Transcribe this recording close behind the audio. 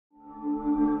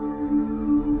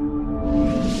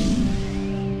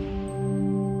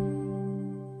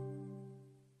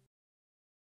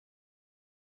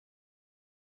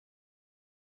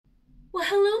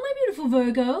beautiful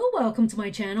Virgo, welcome to my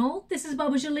channel. This is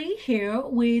Baba Jolie here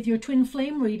with your twin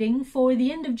flame reading for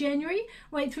the end of January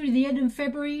right through to the end of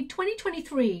February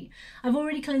 2023. I've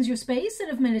already cleansed your space and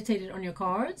have meditated on your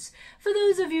cards. For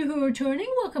those of you who are returning,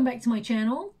 welcome back to my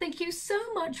channel. Thank you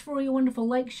so much for all your wonderful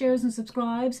likes, shares and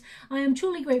subscribes. I am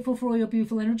truly grateful for all your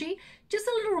beautiful energy. Just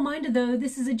a little reminder though,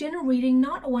 this is a general reading,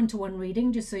 not a one-to-one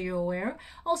reading, just so you're aware.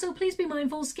 Also, please be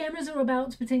mindful, scammers are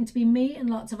about to pretend to be me and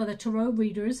lots of other tarot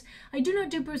readers. I do not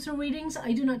do personal readings.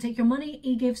 I do not take your money,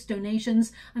 e-gifts,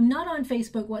 donations. I'm not on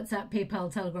Facebook, WhatsApp,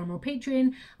 PayPal, Telegram, or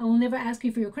Patreon. I will never ask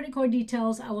you for your credit card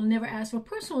details. I will never ask for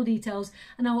personal details.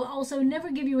 And I will also never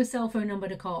give you a cell phone number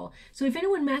to call. So if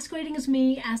anyone masquerading as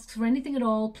me asks for anything at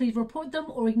all, please report them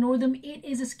or ignore them. It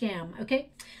is a scam, okay?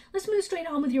 Let's move straight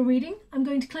on with your reading. I'm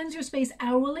going to cleanse your space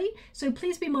hourly, so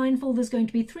please be mindful there's going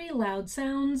to be 3 loud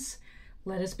sounds.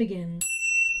 Let us begin.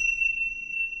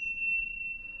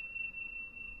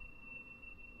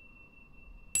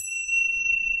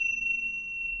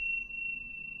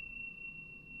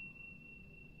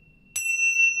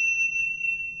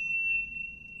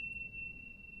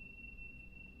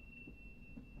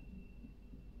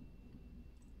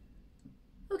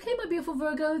 Okay, my beautiful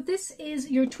Virgo, this is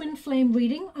your twin flame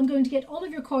reading. I'm going to get all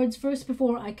of your cards first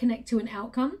before I connect to an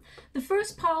outcome. The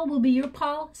first pile will be your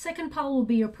pile, second pile will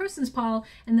be your person's pile,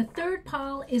 and the third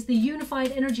pile is the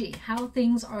unified energy, how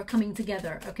things are coming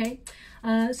together, okay?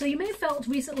 So you may have felt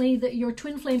recently that your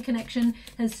twin flame connection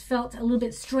has felt a little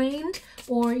bit strained,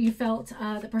 or you felt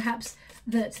that perhaps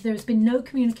that there's been no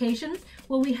communication.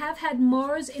 Well, we have had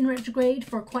Mars in retrograde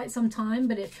for quite some time,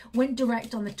 but it went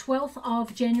direct on the 12th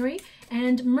of January,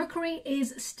 and Mercury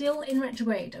is still in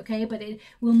retrograde, okay? But it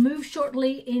will move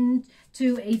shortly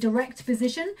into a direct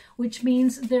position, which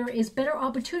means there is better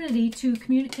opportunity to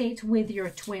communicate with your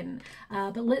twin.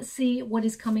 But let's see what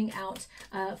is coming out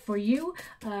for you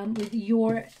with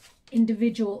your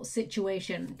individual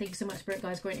situation. Thank you so much, Spirit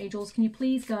Guides, Great Angels. Can you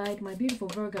please guide my beautiful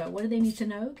Virgo? What do they need to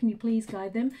know? Can you please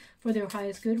guide them for their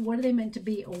highest good? What are they meant to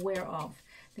be aware of?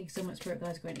 Thank you so much, Spirit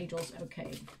Guides, Great Angels.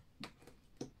 Okay.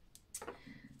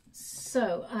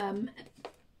 So,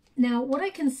 now what I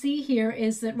can see here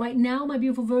is that right now, my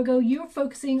beautiful Virgo, you're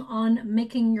focusing on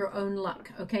making your own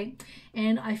luck, okay?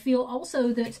 And I feel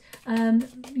also that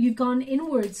you've gone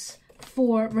inwards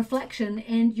for reflection,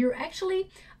 and you're actually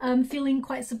feeling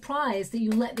quite surprised that you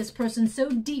let this person so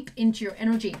deep into your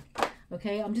energy.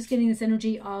 Okay, I'm just getting this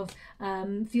energy of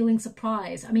feeling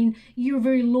surprised. I mean, you're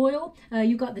very loyal.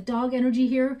 You've got the dog energy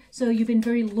here. So you've been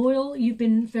very loyal. You've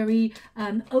been very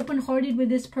open-hearted with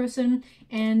this person.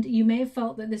 And you may have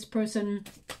felt that this person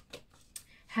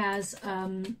has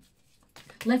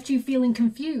left you feeling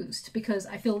confused, because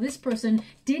I feel this person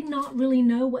did not really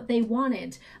know what they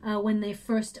wanted when they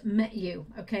first met you,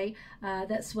 okay?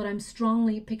 That's what I'm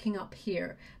strongly picking up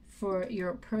here for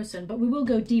your person. But we will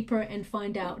go deeper and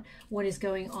find out what is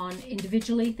going on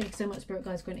individually. Thanks so much, Spirit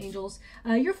Guides, Great Angels.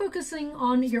 You're focusing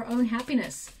on your own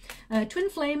happiness.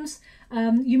 Twin flames,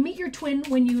 you meet your twin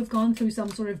when you have gone through some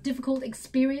sort of difficult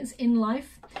experience in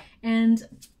life, and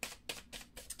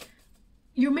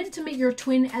you're meant to meet your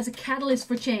twin as a catalyst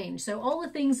for change. So all the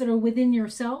things that are within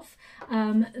yourself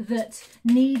that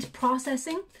need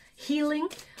processing, healing,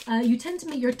 you tend to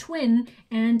meet your twin,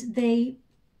 and they,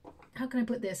 how can I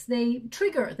put this? They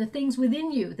trigger the things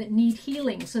within you that need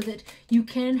healing so that you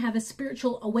can have a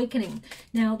spiritual awakening.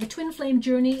 Now, the twin flame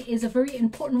journey is a very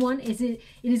important one. It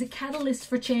is a catalyst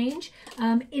for change.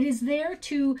 It is there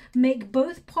to make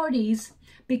both parties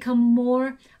become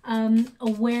more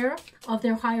aware of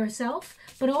their higher self,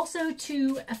 but also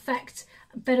to affect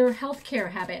better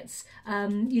healthcare habits,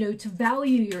 you know, to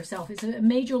value yourself. It's a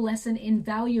major lesson in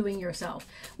valuing yourself.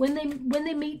 When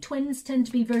they meet, twins tend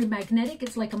to be very magnetic.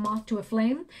 It's like a moth to a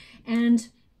flame, and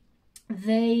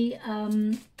they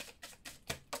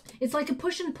it's like a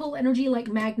push and pull energy, like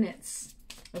magnets.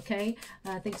 Okay,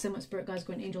 thanks so much, Spirit Guides,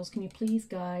 Great Angels. Can you please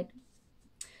guide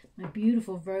my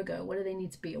beautiful Virgo? What do they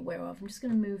need to be aware of? I'm just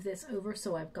going to move this over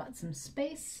so I've got some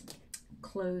space.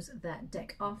 Close that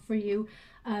deck off for you.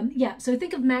 Yeah, so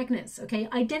think of magnets, okay?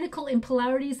 Identical in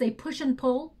polarities, they push and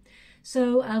pull.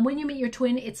 So when you meet your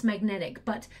twin, it's magnetic,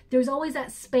 but there's always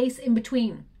that space in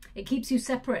between. It keeps you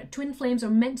separate. Twin flames are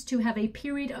meant to have a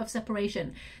period of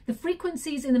separation. The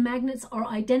frequencies in the magnets are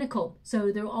identical,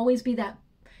 so there'll always be that,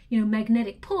 you know,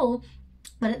 magnetic pull,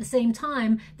 but at the same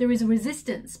time, there is a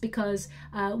resistance, because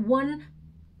one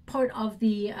part of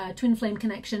the twin flame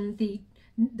connection,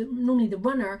 normally the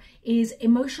runner, is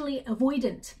emotionally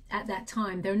avoidant at that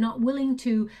time. They're not willing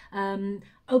to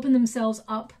open themselves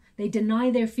up. They deny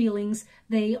their feelings.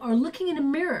 They are looking in a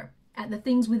mirror at the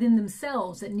things within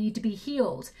themselves that need to be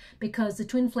healed, because the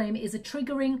twin flame is a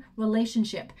triggering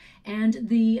relationship, and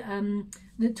the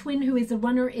twin who is the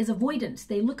runner is avoidant.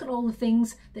 They look at all the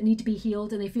things that need to be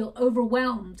healed and they feel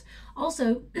overwhelmed.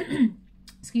 Also,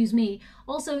 excuse me,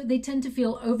 also they tend to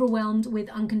feel overwhelmed with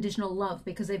unconditional love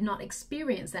because they've not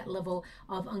experienced that level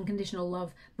of unconditional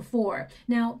love before.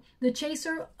 Now, the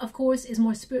chaser, of course, is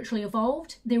more spiritually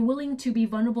evolved. They're willing to be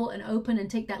vulnerable and open and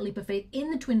take that leap of faith in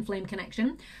the twin flame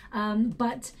connection,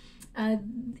 but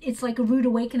it's like a rude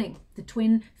awakening.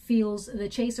 The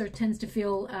chaser tends to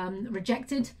feel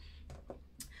rejected.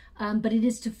 But it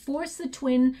is to force the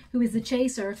twin, who is the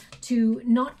chaser, to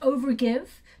not overgive,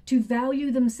 to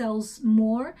value themselves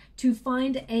more, to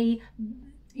find a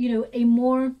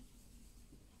more,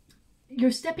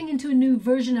 you're stepping into a new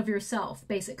version of yourself,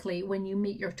 basically, when you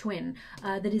meet your twin,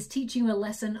 that is teaching you a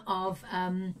lesson of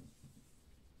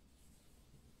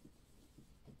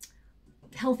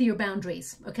healthier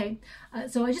boundaries. Okay,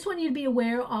 so I just want you to be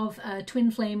aware of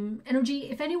twin flame energy.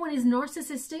 If anyone is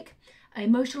narcissistic,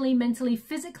 emotionally, mentally,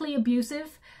 physically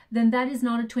abusive, then that is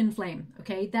not a twin flame.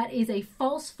 Okay, that is a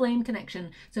false flame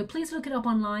connection. So please look it up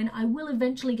online. I will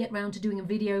eventually get around to doing a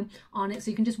video on it, so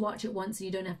you can just watch it once and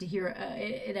you don't have to hear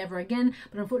it ever again.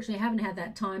 But unfortunately, I haven't had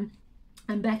that time.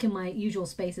 I'm back in my usual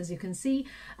space, as you can see.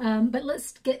 But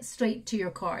let's get straight to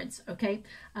your cards. Okay.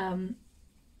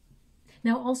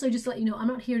 Now, also, just to let you know, I'm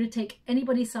not here to take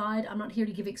anybody's side. I'm not here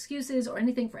to give excuses or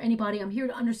anything for anybody. I'm here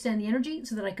to understand the energy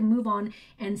so that I can move on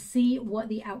and see what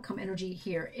the outcome energy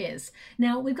here is.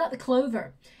 Now, we've got the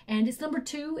Clover, and it's number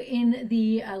 2 in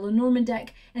the Lenormand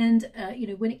deck. And,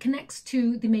 when it connects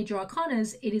to the major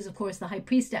arcanas, it is, of course, the High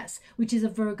Priestess, which is a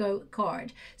Virgo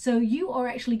card. So you are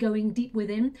actually going deep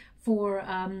within for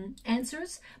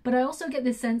answers, but I also get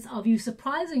this sense of you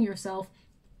surprising yourself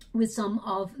with some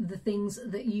of the things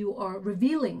that you are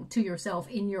revealing to yourself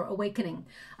in your awakening.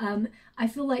 I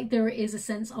feel like there is a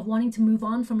sense of wanting to move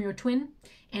on from your twin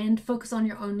and focus on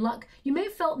your own luck. You may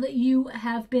have felt that you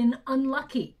have been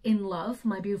unlucky in love,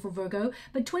 my beautiful Virgo,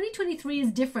 but 2023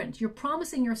 is different. You're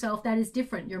promising yourself that is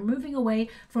different. You're moving away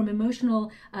from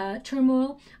emotional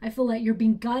turmoil. I feel like you're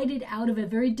being guided out of a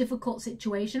very difficult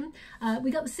situation.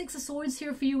 We got the Six of Swords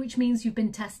here for you, which means you've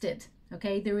been tested.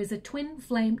 Okay, there is a twin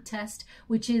flame test,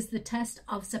 which is the test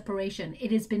of separation.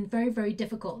 It has been very, very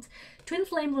difficult. Twin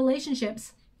flame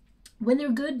relationships, when they're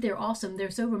good, they're awesome.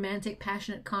 They're so romantic,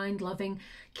 passionate, kind, loving,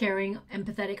 caring,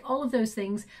 empathetic, all of those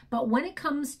things. But when it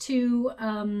comes to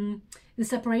the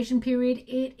separation period,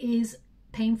 it is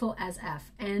painful as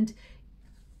F. And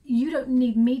you don't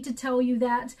need me to tell you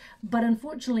that, but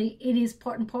unfortunately it is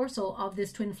part and parcel of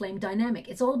this twin flame dynamic.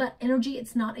 It's all about energy.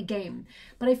 It's not a game.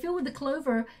 But I feel with the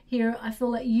Clover here, I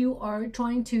feel like you are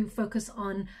trying to focus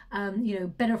on,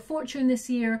 better fortune this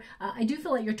year. I do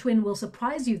feel like your twin will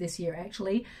surprise you this year,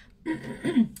 actually.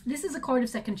 This is a card of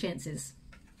second chances.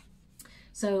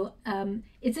 So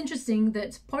it's interesting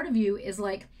that part of you is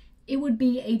like, it would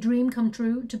be a dream come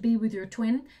true to be with your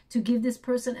twin, to give this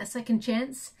person a second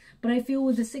chance. But I feel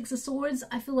with the Six of Swords,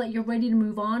 I feel like you're ready to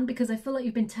move on because I feel like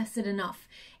you've been tested enough.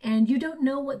 And you don't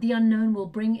know what the unknown will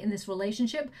bring in this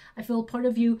relationship. I feel part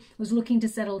of you was looking to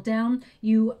settle down.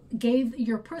 You gave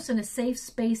your person a safe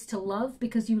space to love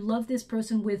because you love this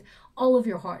person with all of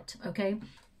your heart, okay?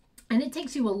 And it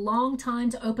takes you a long time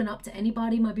to open up to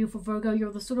anybody, my beautiful Virgo. You're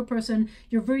the sort of person,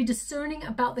 you're very discerning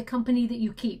about the company that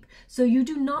you keep. So you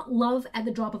do not love at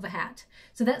the drop of a hat.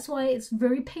 So that's why it's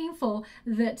very painful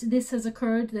that this has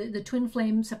occurred, the twin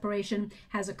flame separation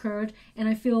has occurred. And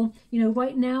I feel,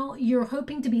 right now you're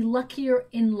hoping to be luckier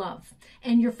in love.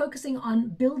 And you're focusing on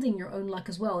building your own luck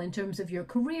as well in terms of your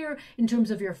career, in terms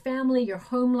of your family, your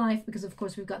home life, because of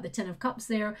course we've got the Ten of Cups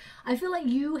there. I feel like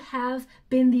you have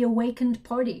been the awakened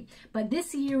party. But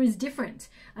this year is different.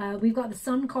 We've got the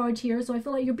Sun card here, so I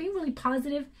feel like you're being really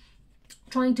positive,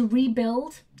 trying to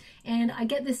rebuild. And I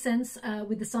get this sense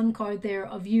with the Sun card there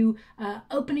of you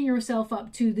opening yourself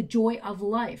up to the joy of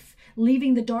life,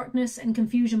 leaving the darkness and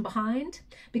confusion behind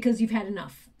because you've had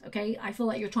enough. Okay, I feel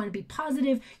like you're trying to be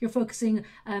positive. You're focusing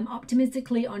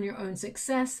optimistically on your own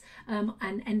success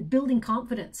and building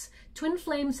confidence. Twin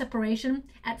flame separation,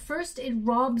 at first it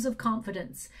robs of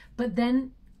confidence, but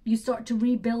then you start to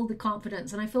rebuild the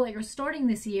confidence. And I feel like you're starting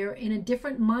this year in a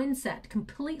different mindset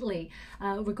completely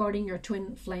regarding your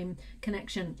twin flame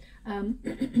connection.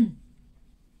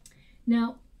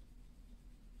 Now,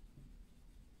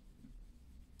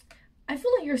 I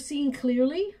feel like you're seeing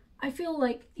clearly. I feel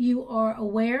like you are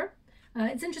aware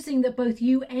It's interesting that both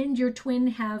you and your twin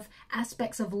have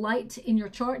aspects of light in your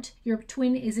chart. Your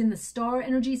twin is in the star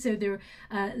energy, so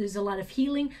there's a lot of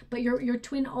healing, but your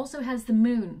twin also has the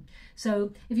moon.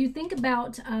 So if you think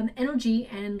about energy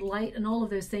and light and all of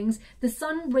those things, the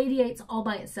sun radiates all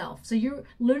by itself. So you're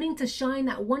learning to shine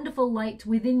that wonderful light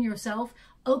within yourself,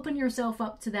 open yourself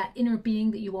up to that inner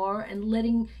being that you are, and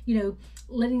letting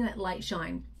that light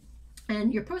shine.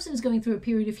 And your person is going through a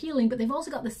period of healing, but they've also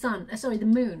got the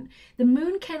moon. The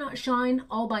moon cannot shine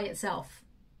all by itself.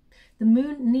 The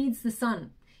moon needs the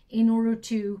sun in order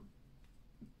to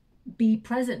be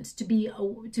present, to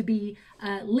be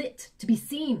lit, to be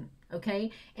seen.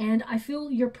 Okay, and I feel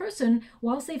your person,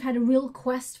 whilst they've had a real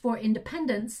quest for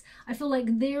independence, I feel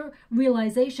like their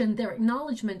realization, their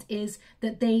acknowledgement is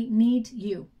that they need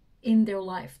you in their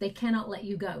life. They cannot let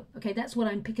you go. Okay, that's what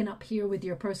I'm picking up here with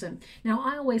your person. Now,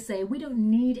 I always say we don't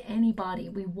need anybody.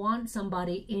 We want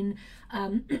somebody in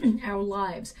our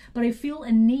lives, but I feel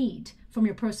a need from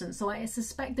your person. So I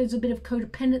suspect there's a bit of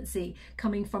codependency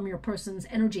coming from your person's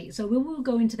energy. So we will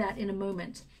go into that in a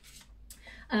moment.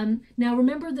 Now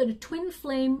remember that a twin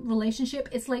flame relationship,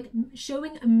 it's like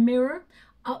showing a mirror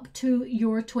up to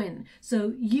your twin.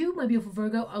 So you, my beautiful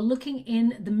Virgo, are looking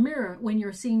in the mirror when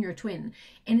you're seeing your twin,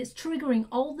 and it's triggering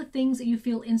all the things that you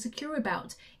feel insecure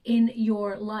about in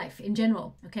your life in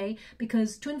general, okay?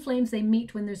 Because twin flames, they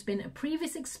meet when there's been a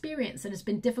previous experience that has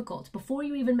been difficult before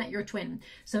you even met your twin.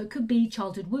 So it could be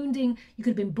childhood wounding, you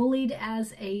could have been bullied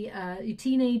as a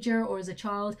teenager or as a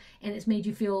child, and it's made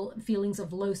you feel feelings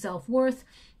of low self-worth.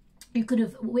 You could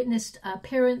have witnessed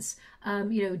parents,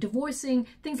 divorcing,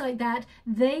 things like that.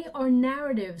 They are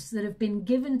narratives that have been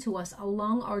given to us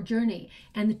along our journey.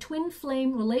 And the twin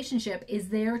flame relationship is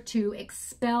there to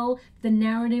expel the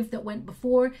narrative that went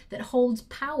before, that holds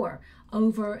power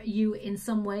over you in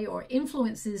some way or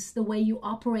influences the way you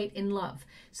operate in love.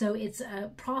 So it's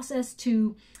a process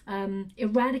to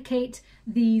eradicate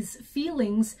these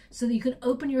feelings so that you can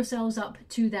open yourselves up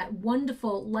to that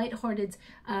wonderful, lighthearted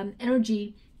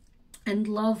energy and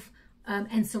love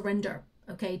and surrender,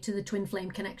 okay, to the twin flame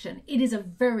connection. It is a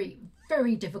very,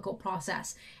 very difficult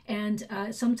process, and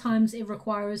sometimes it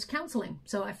requires counseling.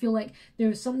 So I feel like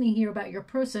there's something here about your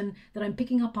person that I'm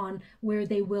picking up on where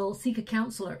they will seek a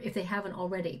counselor if they haven't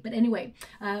already. But anyway,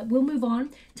 we'll move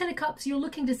on. Ten of Cups, you're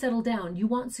looking to settle down. You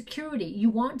want security. You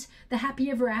want the happy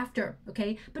ever after,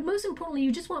 okay? But most importantly,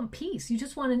 you just want peace. You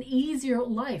just want an easier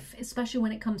life, especially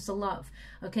when it comes to love,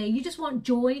 okay? You just want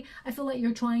joy. I feel like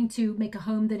you're trying to make a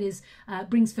home that is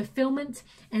brings fulfillment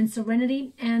and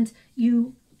serenity, and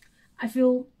I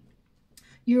feel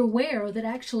you're aware that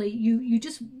actually you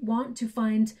just want to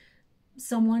find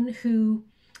someone who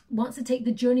wants to take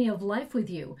the journey of life with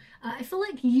you. I feel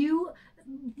like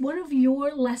one of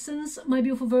your lessons, my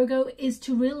beautiful Virgo, is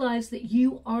to realize that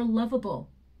you are lovable.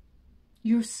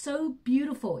 You're so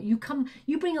beautiful. You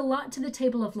bring a lot to the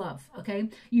table of love, okay?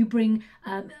 You bring,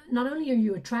 not only are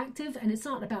you attractive, and it's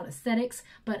not about aesthetics,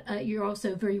 but you're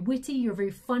also very witty, you're very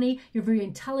funny, you're very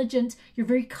intelligent, you're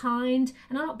very kind,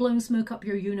 and I'm not blowing smoke up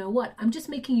your you-know-what. I'm just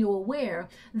making you aware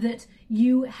that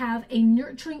you have a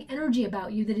nurturing energy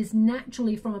about you that is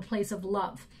naturally from a place of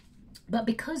love. But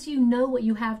because you know what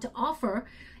you have to offer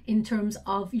in terms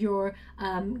of your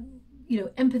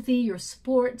empathy, your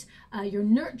support, your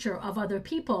nurture of other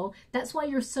people, that's why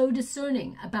you're so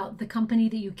discerning about the company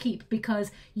that you keep,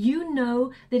 because you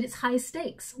know that it's high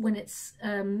stakes when it's,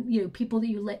 people that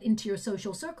you let into your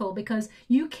social circle, because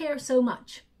you care so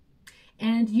much.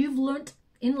 And you've learnt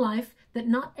in life that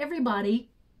not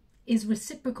everybody is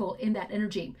reciprocal in that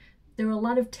energy. There are a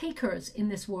lot of takers in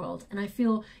this world, and I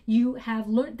feel you have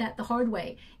learnt that the hard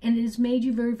way, and it has made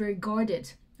you very, very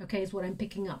guarded, okay, is what I'm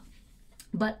picking up.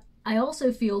 But I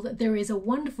also feel that there is a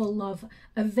wonderful love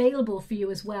available for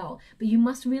you as well, but you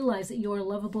must realize that you're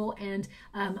lovable, and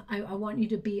I want you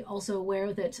to be also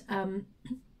aware that,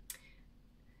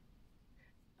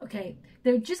 okay,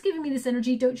 they're just giving me this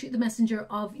energy, don't shoot the messenger,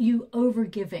 of you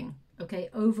over-giving, okay,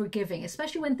 over-giving,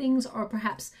 especially when things are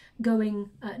perhaps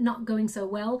not going so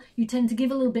well. You tend to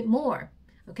give a little bit more.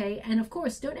 Okay, and of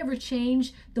course, don't ever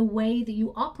change the way that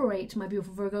you operate, my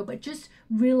beautiful Virgo, but just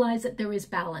realize that there is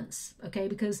balance, okay?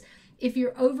 Because if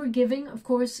you're over giving, of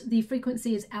course, the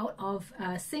frequency is out of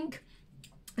sync,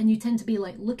 and you tend to be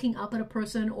like looking up at a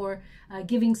person or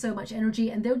giving so much energy,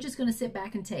 and they're just going to sit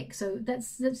back and take. So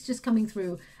that's just coming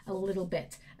through a little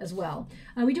bit as well.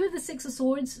 We do have the Six of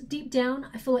Swords. Deep down,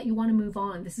 I feel like you want to move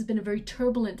on. This has been a very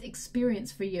turbulent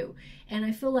experience for you, and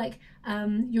I feel like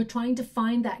you're trying to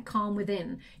find that calm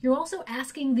within. You're also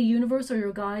asking the universe or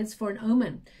your guides for an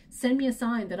omen. Send me a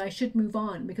sign that I should move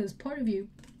on, because part of you,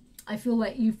 I feel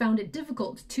like you found it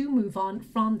difficult to move on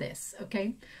from this,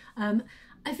 okay?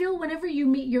 I feel whenever you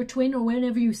meet your twin or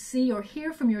whenever you see or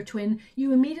hear from your twin,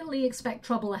 you immediately expect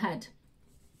trouble ahead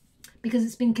because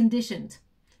it's been conditioned.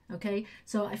 Okay,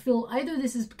 so I feel either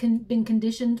this has been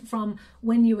conditioned from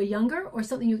when you were younger or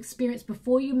something you experienced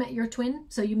before you met your twin.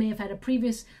 So you may have had a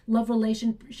previous love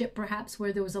relationship perhaps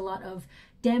where there was a lot of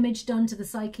damage done to the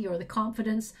psyche or the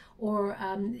confidence, or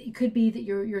it could be that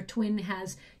your twin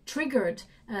has triggered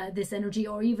this energy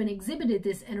or even exhibited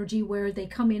this energy where they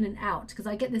come in and out. Because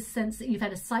I get this sense that you've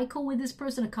had a cycle with this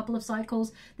person, a couple of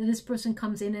cycles, that this person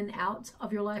comes in and out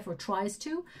of your life or tries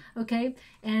to, okay?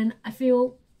 And I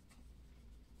feel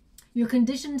you're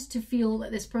conditioned to feel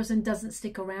that this person doesn't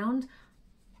stick around,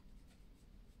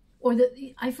 or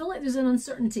that I feel like there's an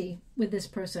uncertainty with this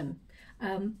person.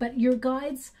 But your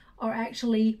guides are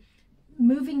actually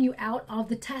moving you out of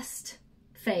the test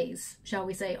phase, shall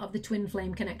we say, of the twin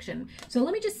flame connection. So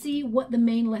let me just see what the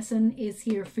main lesson is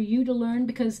here for you to learn,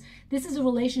 because this is a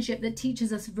relationship that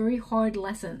teaches us very hard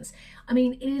lessons. I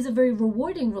mean, it is a very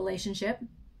rewarding relationship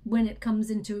when it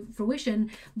comes into fruition,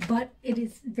 but it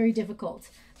is very difficult.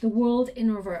 The world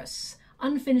in reverse,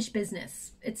 unfinished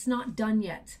business. It's not done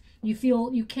yet. You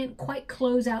feel you can't quite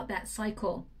close out that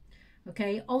cycle.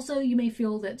 Okay. Also, you may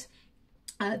feel that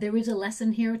there is a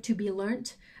lesson here to be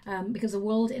learnt, because the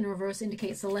world in reverse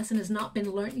indicates the lesson has not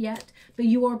been learnt yet, but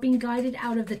you are being guided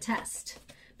out of the test,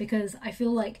 because I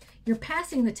feel like you're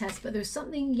passing the test, but there's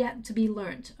something yet to be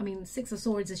learnt. I mean, Six of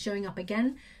Swords is showing up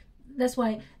again. That's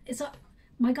why it's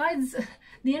my guides,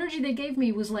 the energy they gave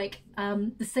me was like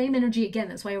the same energy again.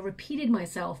 That's why I repeated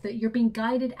myself, that you're being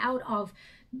guided out of,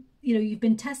 you know, you've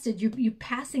been tested, you're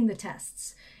passing the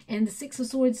tests. And the Six of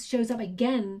Swords shows up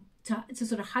again to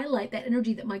sort of highlight that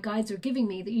energy that my guides are giving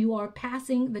me, that you are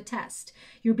passing the test.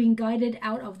 You're being guided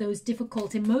out of those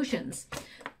difficult emotions.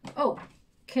 Oh,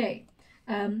 okay.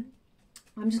 I'm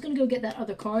just going to go get that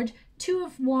other card. Two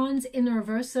of Wands in the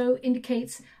reverso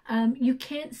indicates you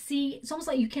can't see, it's almost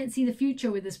like you can't see the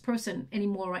future with this person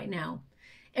anymore right now.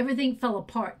 Everything fell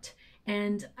apart.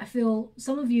 And I feel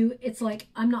some of you, it's like,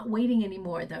 I'm not waiting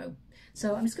anymore though.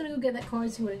 So I'm just going to go get that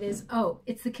card, see what it is. Oh,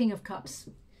 it's the King of Cups.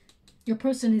 Your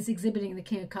person is exhibiting the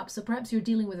King of Cups. So perhaps you're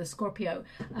dealing with a Scorpio.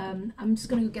 I'm just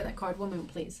going to go get that card. One moment,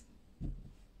 please.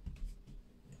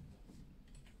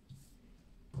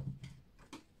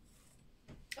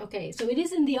 Okay, so it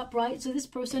is in the upright. So this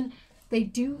person, they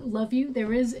do love you.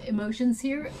 There is emotions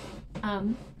here.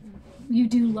 You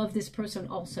do love this person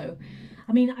also.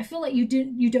 I mean, I feel like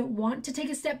you don't want to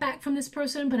take a step back from this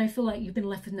person, but I feel like you've been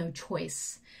left with no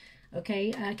choice.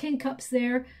 Okay, King Cups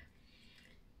there.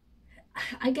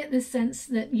 I get this sense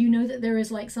that you know that there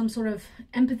is like some sort of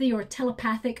empathy or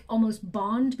telepathic almost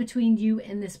bond between you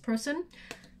and this person.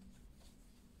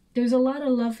 There's a lot of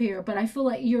love here, but I feel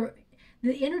like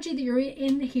the energy that you're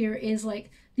in here is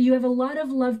like you have a lot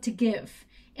of love to give.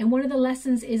 And one of the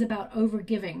lessons is about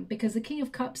overgiving, because the King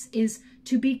of Cups is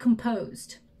to be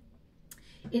composed.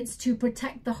 It's to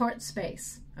protect the heart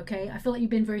space. Okay, I feel like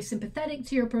you've been very sympathetic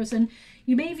to your person.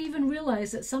 You may have even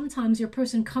realized that sometimes your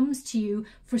person comes to you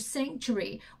for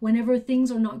sanctuary whenever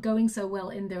things are not going so well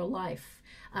in their life.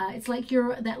 It's like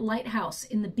you're that lighthouse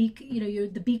in the beacon, you know, you're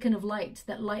the beacon of light,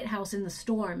 that lighthouse in the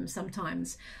storm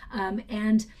sometimes.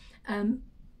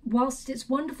 Whilst it's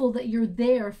wonderful that you're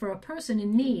there for a person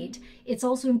in need, it's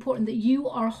also important that you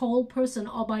are a whole person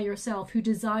all by yourself who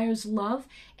desires love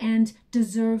and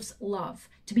deserves love,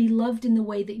 to be loved in the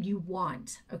way that you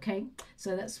want. Okay,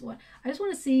 so that's what I just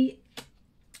want to see.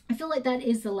 I feel like that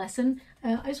is the lesson.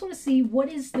 I just want to see what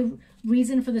is the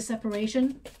reason for the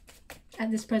separation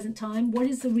at this present time. What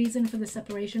is the reason for the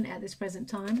separation at this present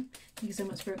time? Thank you so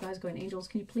much, Spirit Guides, Guardian Angels.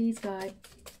 Can you please guide?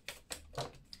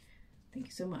 Thank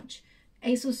you so much.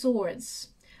 Ace of Swords.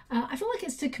 I feel like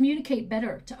it's to communicate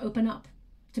better, to open up,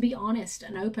 to be honest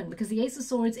and open, because the Ace of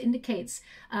Swords indicates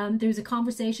there's a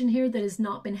conversation here that has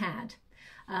not been had.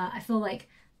 I feel like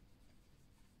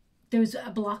there's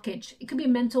a blockage. It could be a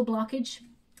mental blockage,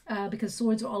 because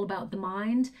swords are all about the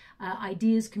mind,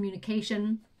 ideas,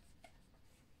 communication.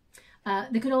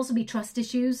 There could also be trust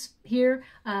issues here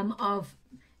of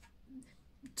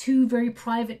two very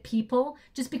private people,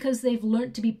 just because they've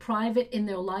learned to be private in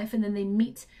their life and then they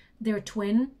meet their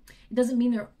twin. It doesn't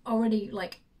mean they're already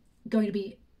like going to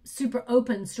be super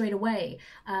open straight away.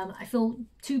 I feel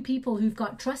two people who've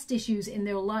got trust issues in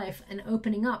their life and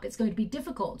opening up, it's going to be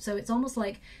difficult. So it's almost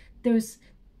like they're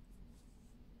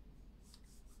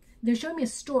showing me a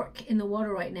stork in the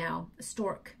water right now, a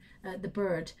stork, the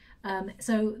bird.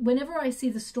 So whenever I see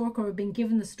the stork or have been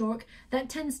given the stork, that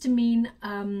tends to mean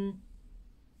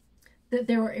that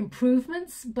there are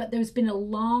improvements, but there's been a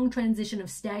long transition of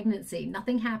stagnancy,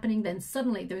 nothing happening, then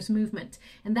suddenly there's movement.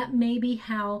 And that may be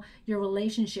how your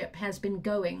relationship has been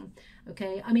going,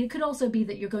 okay? I mean, it could also be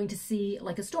that you're going to see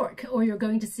like a stork, or you're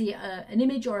going to see an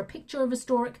image or a picture of a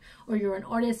stork, or you're an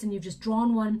artist and you've just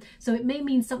drawn one. So it may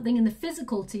mean something in the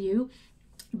physical to you,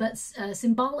 but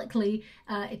symbolically,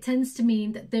 it tends to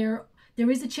mean that there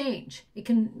is a change. It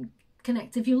can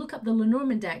connect. If you look up the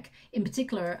Lenormand deck in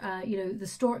particular, you know, the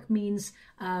stork means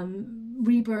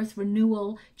rebirth,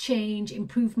 renewal, change,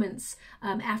 improvements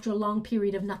after a long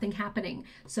period of nothing happening.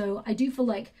 So I do feel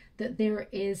like that there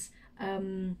is,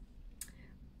 I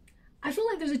feel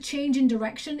like there's a change in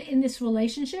direction in this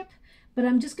relationship, but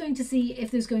I'm just going to see if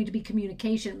there's going to be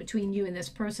communication between you and this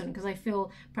person, because I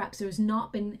feel perhaps there's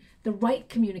not been the right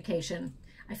communication.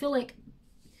 I feel like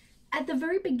at the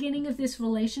very beginning of this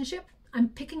relationship, I'm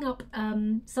picking up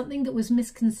something that was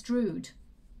misconstrued.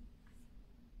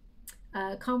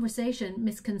 Conversation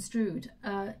misconstrued.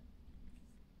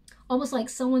 Almost like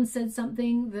someone said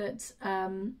something that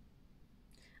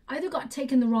either got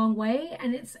taken the wrong way,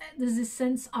 and there's this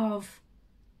sense of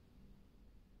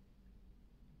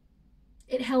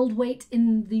it held weight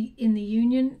in the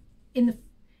union,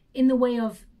 in the way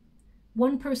of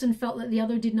one person felt that the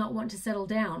other did not want to settle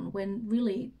down, when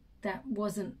really that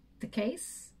wasn't the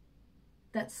case.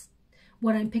 That's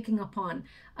what I'm picking up on.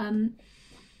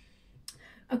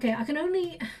 Okay, I can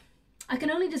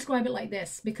only describe it like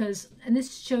this because, and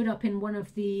this showed up in one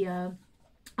of the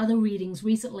other readings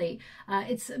recently.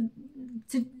 It's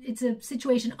a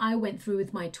situation I went through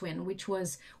with my twin, which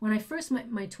was when I first met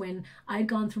my twin. I'd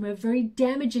gone through a very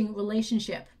damaging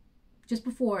relationship just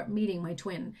before meeting my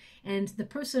twin, and the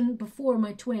person before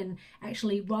my twin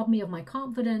actually robbed me of my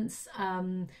confidence.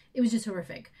 It was just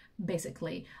horrific,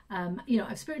 basically. You know,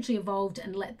 I've spiritually evolved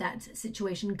and let that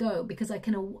situation go because I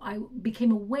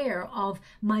became aware of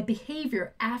my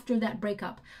behavior after that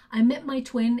breakup. I met my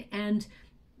twin, and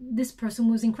this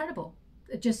person was incredible,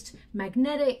 just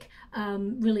magnetic,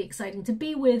 really exciting to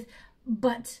be with,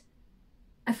 but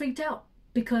I freaked out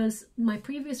because my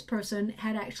previous person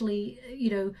had actually, you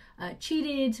know,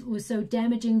 cheated, was so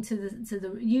damaging to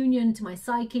the union, to my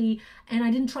psyche, and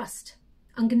I didn't trust.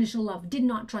 Unconditional love, did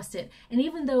not trust it. And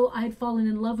even though I had fallen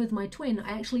in love with my twin,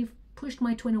 I actually pushed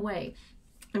my twin away.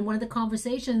 And one of the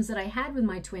conversations that I had with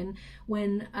my twin,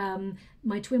 when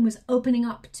my twin was opening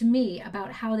up to me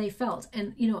about how they felt,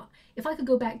 and, you know, if I could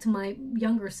go back to my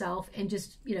younger self and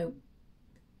just, you know,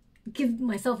 give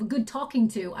myself a good talking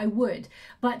to, I would.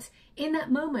 But in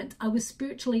that moment, I was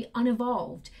spiritually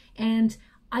unevolved and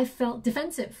I felt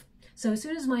defensive. So as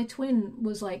soon as my twin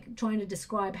was like trying to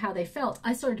describe how they felt,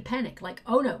 I started to panic, like,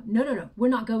 oh no, no, no, no, we're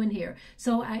not going here.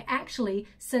 So I actually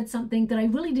said something that I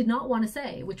really did not want to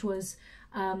say, which was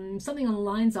something on the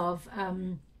lines of,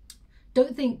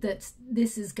 don't think that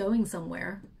this is going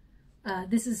somewhere.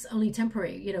 This is only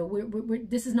temporary, you know,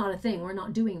 this is not a thing, we're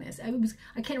not doing this.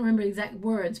 I can't remember the exact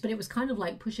words, but it was kind of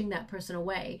like pushing that person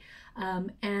away.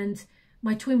 And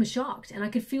my twin was shocked, and I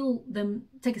could feel them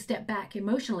take a step back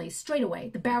emotionally straight away.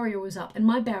 The barrier was up, and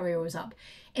my barrier was up.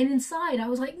 And inside I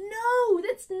was like, no,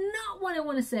 that's not what I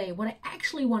want to say. What I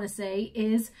actually want to say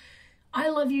is, I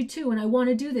love you too, and I want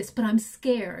to do this, but I'm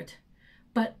scared.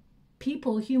 But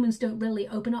people, humans, don't really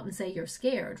open up and say you're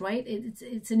scared, right?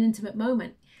 It's an intimate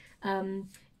moment.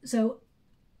 So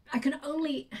I can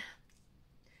only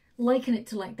liken it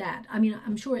to like that. I mean,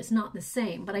 I'm sure it's not the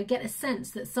same, but I get a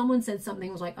sense that someone said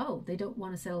something, was like, oh, they don't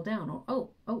want to settle down, or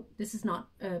oh, this is not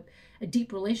a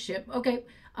deep relationship. Okay,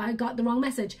 I got the wrong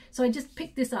message. So I just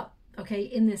picked this up, okay,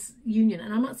 in this union.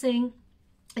 And I'm not saying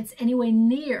it's anywhere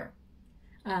near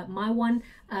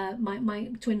my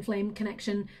twin flame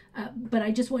connection, but I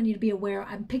just want you to be aware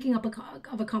I'm picking up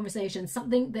of a conversation,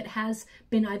 something that has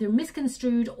been either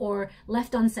misconstrued or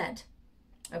left unsaid.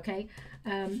 Okay,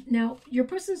 now your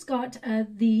person's got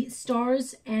the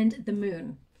stars and the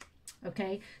moon.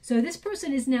 Okay, so this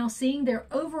person is now seeing their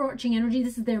overarching energy.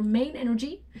 This is their main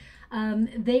energy.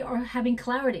 They are having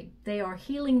clarity. They are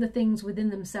healing the things within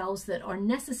themselves that are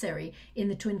necessary in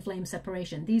the twin flame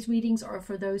separation. These readings are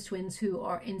for those twins who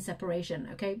are in separation,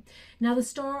 okay? Now, the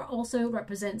star also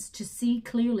represents to see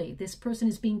clearly. This person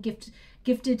is being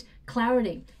gifted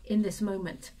clarity in this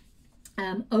moment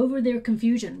over their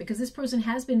confusion, because this person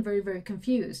has been very, very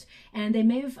confused. And they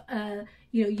may have,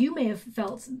 you know, you may have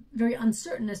felt very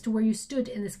uncertain as to where you stood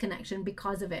in this connection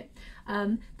because of it.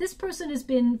 This person has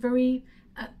been very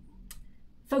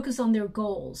focus on their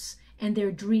goals and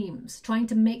their dreams, trying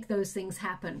to make those things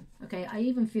happen. Okay, I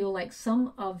even feel like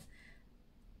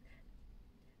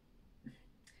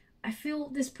I feel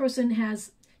this person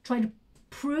has tried to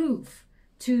prove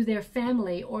to their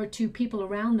family or to people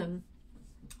around them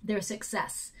their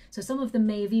success. So some of them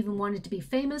may have even wanted to be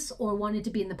famous or wanted to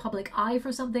be in the public eye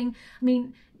for something. I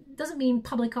mean, doesn't mean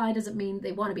public eye doesn't mean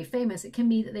they want to be famous. It can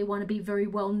be that they want to be very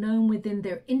well known within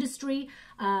their industry,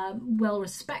 well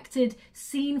respected,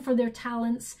 seen for their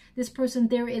talents. This person,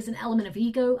 there is an element of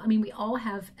ego. I mean, we all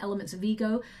have elements of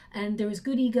ego, and there is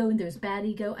good ego and there's bad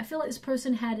ego. I feel like this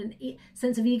person had a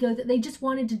sense of ego that they just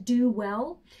wanted to do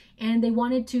well, and they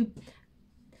wanted to,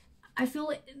 I feel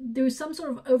like there's some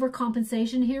sort of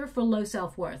overcompensation here for low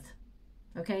self-worth.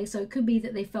 Okay, so it could be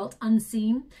that they felt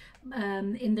unseen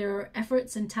in their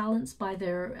efforts and talents by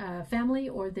their family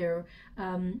or their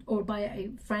or by a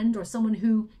friend or someone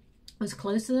who was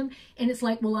close to them. And it's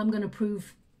like, well, I'm going to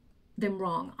prove them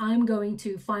wrong. I'm going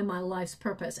to find my life's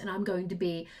purpose, and I'm going to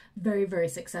be very, very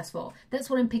successful. That's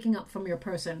what I'm picking up from your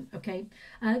person. Okay,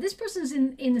 this person's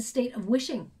in a state of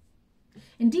wishing,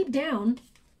 and deep down,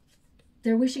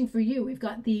 they're wishing for you. We've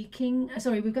got the King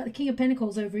of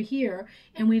Pentacles over here,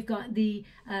 and we've got the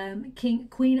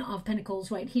Queen of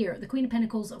Pentacles right here. The Queen of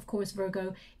Pentacles, of course,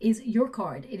 Virgo, is your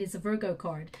card. It is a Virgo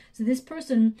card. So this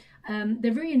person,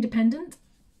 they're very independent.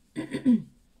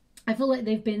 I feel like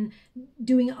they've been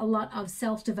doing a lot of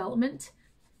self-development,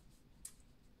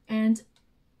 and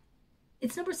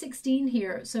it's number 16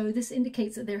 here, so this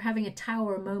indicates that they're having a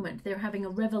tower moment. They're having a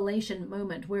revelation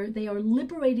moment where they are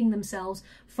liberating themselves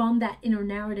from that inner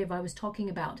narrative I was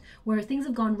talking about, where things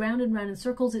have gone round and round in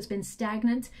circles. It's been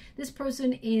stagnant. This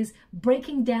person is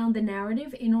breaking down the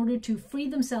narrative in order to free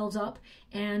themselves up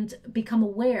and become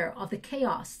aware of the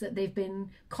chaos that they've been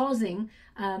causing,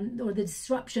 or the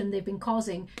disruption they've been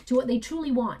causing to what they truly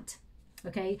want.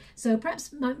 Okay, so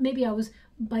perhaps maybe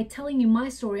by telling you my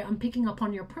story, I'm picking up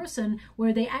on your person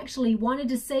where they actually wanted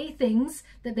to say things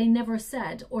that they never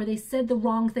said, or they said the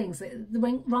wrong things.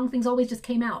 The wrong things always just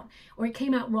came out, or it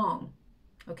came out wrong.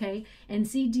 Okay, and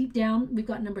see deep down, we've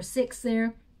got number 6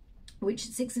 there, which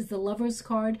 6 is the Lover's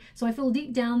card. So I feel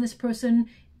deep down this person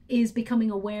is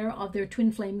becoming aware of their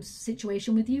twin flame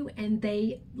situation with you, and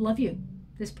they love you.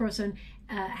 This person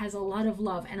has a lot of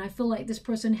love, and I feel like this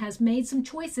person has made some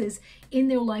choices in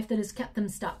their life that has kept them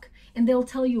stuck, and they'll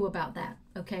tell you about that.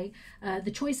 Okay,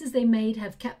 the choices they made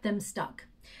have kept them stuck.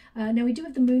 Now we do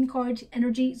have the Moon card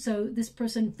energy, so this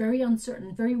person very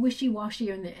uncertain, very wishy-washy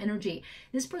in their energy.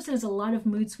 This person has a lot of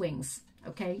mood swings.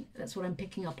 Okay, that's what I'm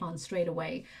picking up on straight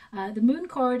away. The Moon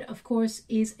card, of course,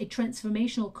 is a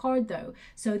transformational card, though.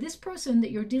 So this person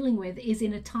that you're dealing with is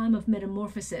in a time of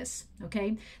metamorphosis.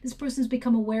 Okay, this person's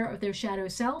become aware of their shadow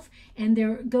self, and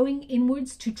they're going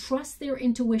inwards to trust their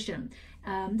intuition.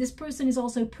 This person is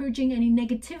also purging any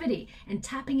negativity and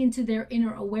tapping into their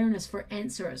inner awareness for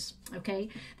answers. Okay,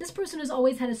 this person has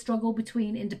always had a struggle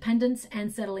between independence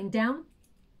and settling down.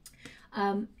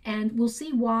 And we'll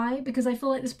see why, because I feel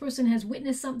like this person has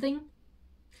witnessed something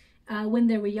when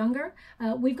they were younger.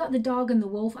 We've got the dog and the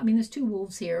wolf. I mean, there's 2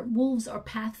 wolves here. Wolves are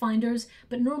pathfinders,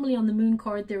 but normally on the Moon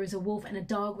card there is a wolf and a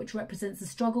dog, which represents the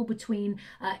struggle between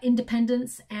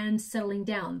independence and settling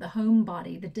down, the home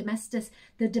body, the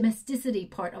domesticity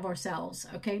part of ourselves.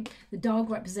 Okay, the dog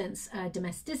represents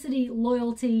domesticity,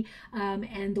 loyalty,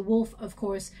 and the wolf, of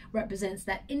course, represents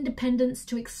that independence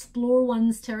to explore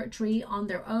one's territory on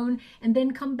their own and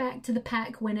then come back to the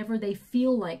pack whenever they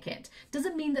feel like it.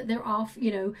 Doesn't mean that they're off,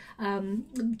 you know,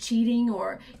 cheating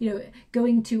or, you know,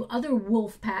 going to other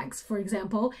wolf packs, for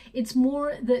example. It's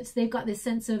more that they've got this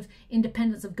sense of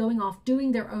independence, of going off,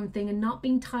 doing their own thing and not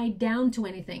being tied down to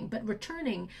anything, but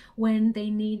returning when they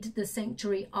need the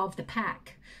sanctuary of the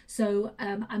pack. So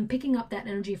I'm picking up that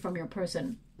energy from your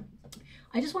person.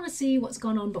 I just want to see what's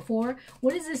gone on before.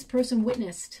 What has this person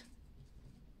witnessed?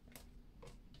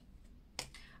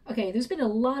 Okay, there's been a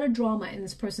lot of drama in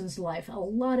this person's life.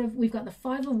 We've got the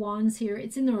 5 of Wands here.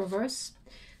 It's in the reverse.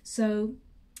 So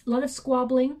a lot of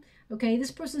squabbling. Okay,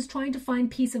 this person's trying to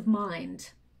find peace of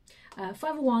mind. 5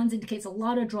 of Wands indicates a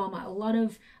lot of drama, a lot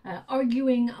of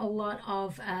arguing, a lot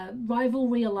of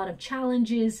rivalry, a lot of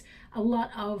challenges, a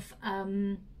lot of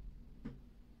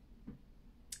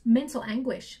mental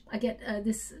anguish. I get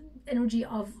this energy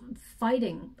of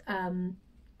fighting,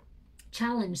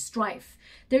 challenge, strife.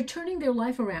 They're turning their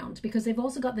life around because they've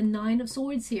also got the 9 of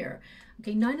Swords here.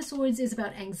 Okay, 9 of Swords is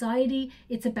about anxiety.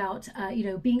 It's about, you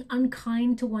know, being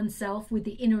unkind to oneself with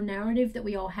the inner narrative that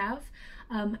we all have.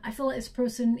 I feel like this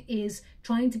person is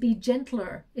trying to be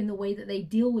gentler in the way that they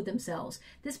deal with themselves.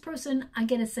 This person, I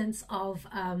get a sense of,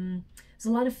 there's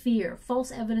a lot of fear,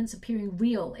 false evidence appearing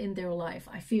real in their life.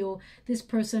 I feel this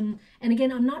person, and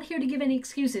again, I'm not here to give any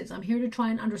excuses. I'm here to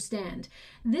try and understand.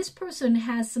 This person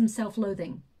has some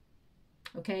self-loathing.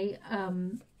 Okay,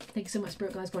 thank you so much,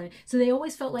 Spirit Guides, Guardian. So they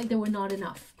always felt like they were not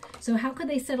enough. So how could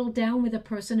they settle down with a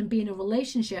person and be in a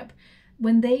relationship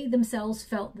when they themselves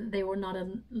felt that they were not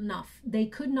enough? They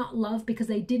could not love because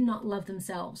they did not love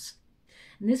themselves.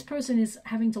 And this person is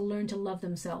having to learn to love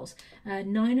themselves.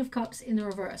 9 of Cups in the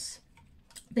reverse.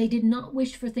 They did not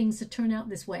wish for things to turn out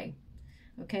this way.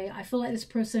 Okay, I feel like this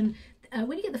person,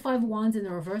 when you get the 5 of Wands in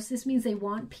the reverse, this means they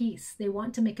want peace. They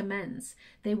want to make amends.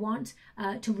 They want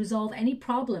to resolve any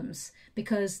problems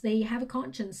because they have a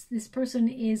conscience. This person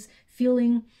is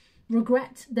feeling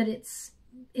regret that it's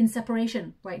in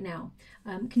separation right now.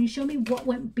 Can you show me what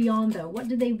went beyond, though? What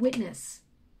did they witness?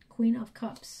 Queen of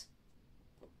Cups.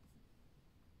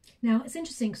 Now, it's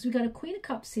interesting because we've got a Queen of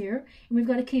Cups here, and we've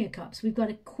got a King of Cups. We've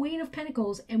got a Queen of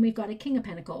Pentacles, and we've got a King of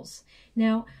Pentacles.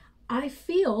 Now, I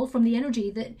feel from the energy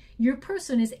that your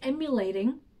person is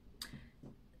emulating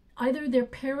either their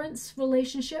parents'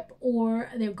 relationship or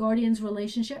their guardian's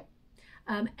relationship.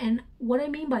 And what I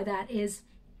mean by that is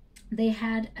they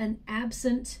had an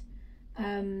absent...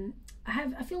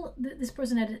 I feel that this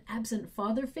person had an absent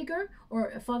father figure, or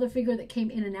a father figure that came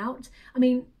in and out. I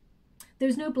mean,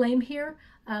 there's no blame here.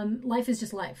 Life is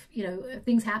just life, you know,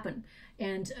 things happen.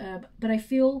 And but I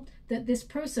feel that this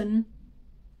person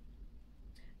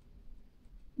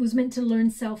was meant to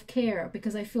learn self-care,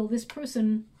 because I feel this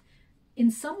person in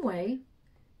some way,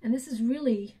 and this is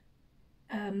really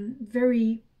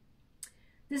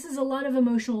this is a lot of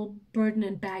emotional burden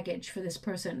and baggage for this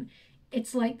person.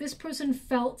 It's like this person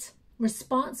felt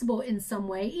responsible in some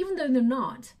way, even though they're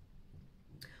not,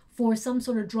 for some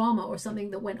sort of drama or something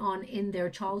that went on in their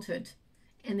childhood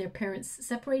and their parents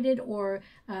separated, or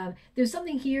there's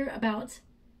something here about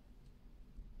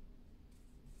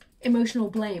emotional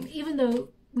blame, even though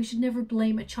we should never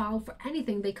blame a child for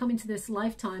anything. They come into this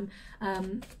lifetime.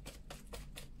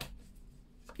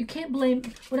 You can't blame,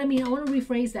 what I mean, I want to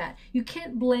rephrase that. You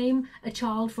can't blame a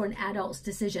child for an adult's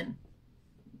decision.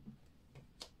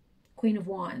 Queen of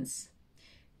Wands.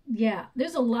 Yeah,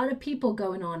 there's a lot of people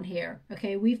going on here.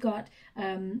 Okay, we've got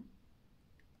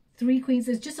 3 queens.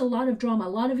 There's just a lot of drama, a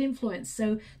lot of influence.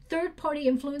 So third-party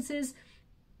influences.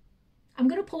 I'm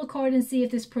going to pull a card and see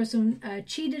if this person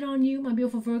cheated on you, my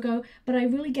beautiful Virgo. But I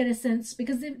really get a sense,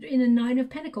 because they're in a 9 of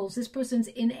Pentacles, this person's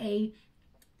in a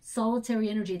solitary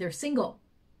energy. They're single.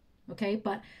 Okay,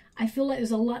 but I feel like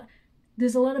there's a lot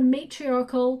of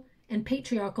matriarchal and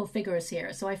patriarchal figures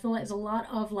here. So I feel like there's a lot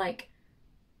of like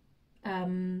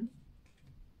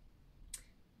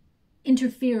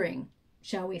interfering,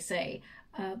 shall we say.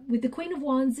 With the Queen of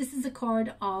Wands, this is a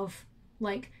card of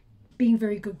like being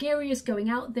very gregarious, going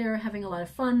out there, having a lot of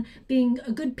fun, being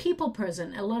a good people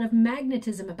person, a lot of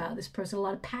magnetism about this person, a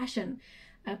lot of passion.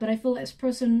 But I feel like this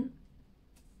person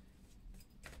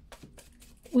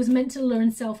was meant to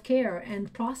learn self-care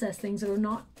and process things that are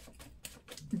not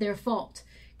their fault.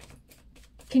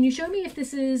 Can you show me if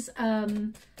this is,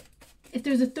 if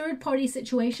there's a third-party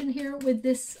situation here with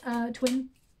this twin?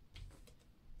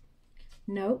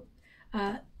 No.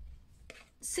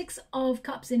 6 of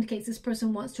Cups indicates this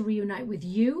person wants to reunite with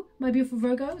you, my beautiful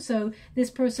Virgo. So this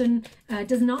person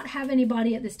does not have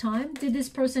anybody at this time. Did this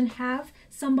person have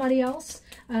somebody else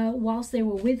whilst they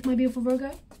were with my beautiful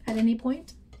Virgo at any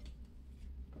point?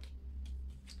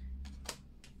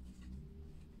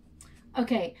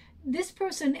 Okay, this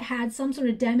person had some sort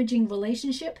of damaging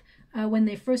relationship when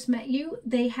they first met you.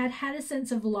 They had a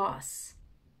sense of loss.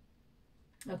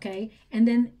 Okay, and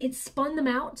then it spun them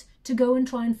out to go and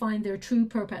try and find their true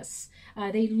purpose.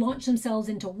 They launched themselves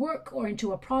into work or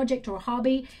into a project or a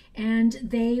hobby, and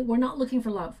they were not looking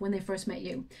for love when they first met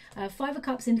you. 5 of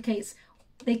Cups indicates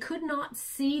they could not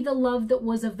see the love that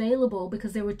was available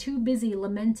because they were too busy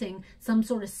lamenting some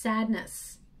sort of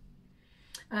sadness.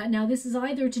 Now, this is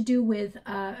either to do with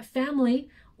family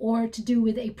or to do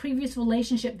with a previous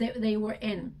relationship that they were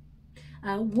in.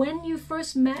 When you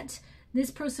first met, this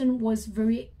person was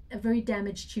a very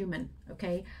damaged human,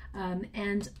 okay?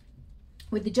 And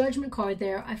with the Judgment card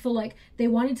there, I feel like they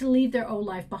wanted to leave their old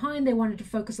life behind. They wanted to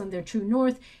focus on their true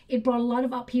north. It brought a lot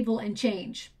of upheaval and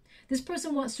change. This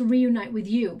person wants to reunite with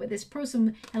you, but this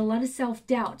person had a lot of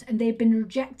self-doubt, and they've been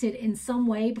rejected in some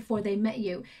way before they met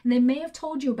you. And they may have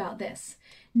told you about this.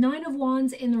 9 of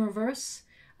Wands in the reverse.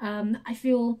 I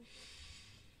feel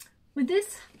with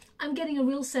this, I'm getting a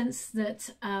real sense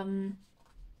that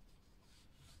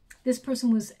this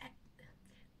person was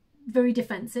very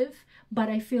defensive, but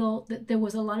I feel that there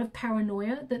was a lot of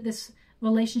paranoia that this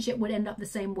relationship would end up the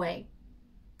same way.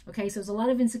 Okay, so there's a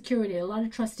lot of insecurity, a lot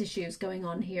of trust issues going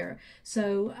on here.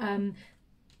 So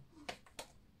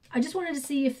I just wanted to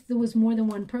see if there was more than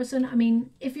one person. I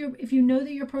mean, if you know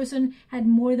that your person had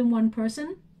more than one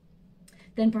person,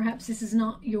 then perhaps this is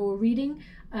not your reading.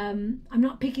 I'm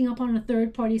not picking up on a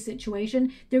third-party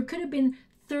situation. There could have been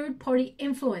third-party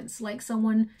influence, like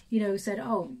someone, you know, said,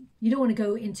 oh, you don't want to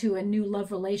go into a new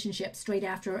love relationship straight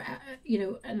after, you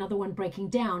know, another one breaking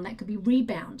down. That could be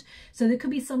rebound. So there could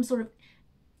be some sort of,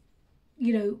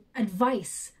 you know,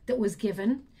 advice that was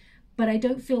given, but I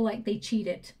don't feel like they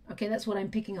cheated. Okay, that's what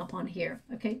I'm picking up on here.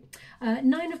 Okay,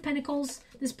 Nine of Pentacles.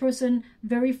 This person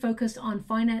very focused on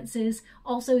finances,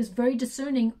 also is very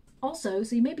discerning also,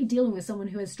 so you may be dealing with someone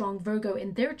who has strong Virgo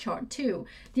in their chart too.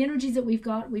 The energies that we've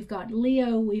got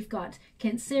Leo, we've got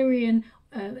Cancerian,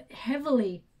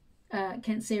 heavily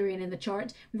Cancerian in the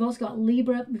chart. We've also got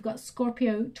Libra, we've got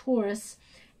Scorpio, Taurus,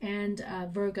 and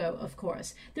Virgo, of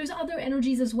course. There's other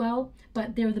energies as well,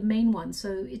 but they're the main ones.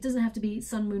 So it doesn't have to be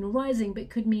sun, moon, or rising, but it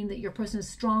could mean that your person has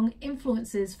strong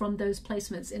influences from those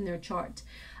placements in their chart.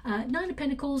 Nine of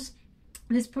Pentacles.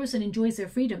 This person enjoys their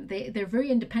freedom. They're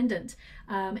very independent,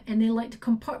 and they like to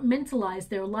compartmentalize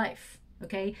their life.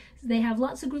 Okay, so they have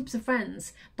lots of groups of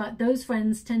friends, but those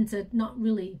friends tend to not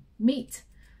really meet.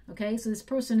 Okay, so this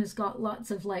person has got lots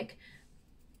of like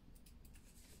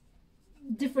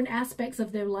different aspects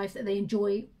of their life that they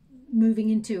enjoy moving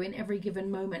into in every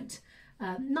given moment.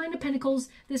 Nine of Pentacles.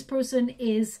 This person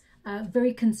is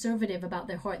very conservative about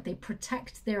their heart. They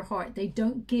protect their heart. They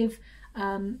don't give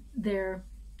their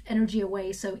energy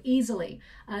away so easily.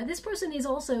 This person is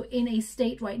also in a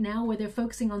state right now where they're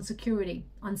focusing on security,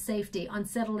 on safety, on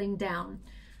settling down.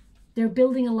 They're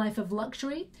building a life of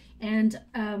luxury, and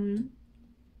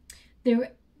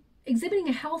they're exhibiting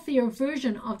a healthier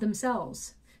version of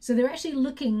themselves. So they're actually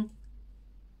looking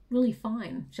really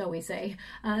fine, shall we say,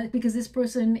 because this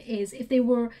person is, if they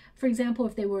were, for example,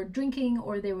 if they were drinking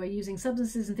or they were using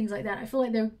substances and things like that, I feel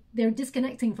like they're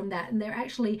disconnecting from that, and they're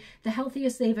actually the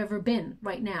healthiest they've ever been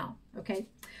right now. Okay,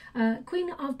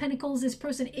 Queen of Pentacles. This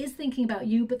person is thinking about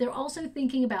you, but they're also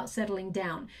thinking about settling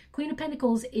down. Queen of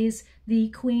Pentacles is the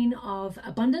queen of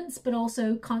abundance, but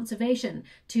also conservation,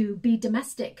 to be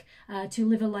domestic, to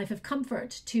live a life of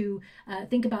comfort, to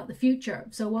think about the future.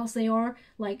 So whilst they are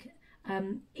like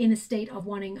in a state of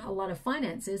wanting a lot of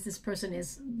finances, this person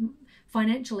is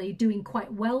financially doing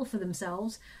quite well for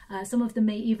themselves. Some of them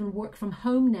may even work from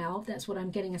home now. That's what I'm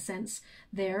getting a sense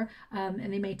there,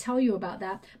 and they may tell you about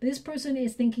that. But this person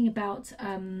is thinking about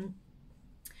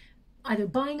either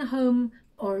buying a home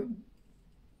or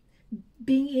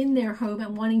being in their home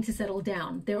and wanting to settle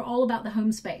down. They're all about the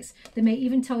home space. They may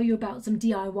even tell you about some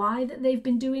DIY that they've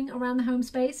been doing around the home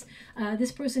space.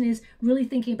 This person is really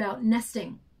thinking about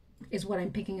nesting, is what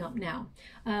I'm picking up now.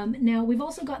 Now we've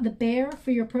also got the bear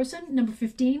for your person, number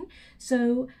 15.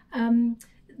 So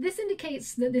this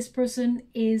indicates that this person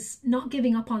is not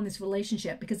giving up on this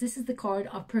relationship, because this is the card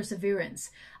of perseverance.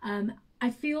 I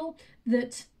feel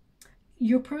that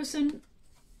your person,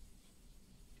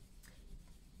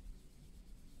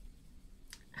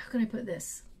 how can I put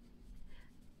this?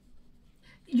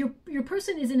 Your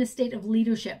person is in a state of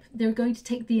leadership. They're going to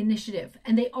take the initiative,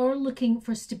 and they are looking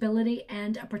for stability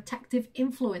and a protective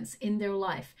influence in their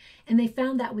life. And they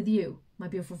found that with you, my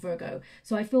beautiful Virgo.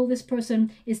 So I feel this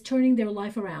person is turning their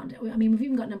life around. I mean, we've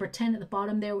even got number 10 at the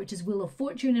bottom there, which is Wheel of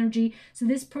Fortune energy. So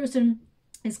this person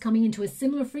is coming into a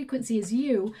similar frequency as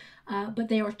you, but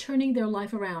they are turning their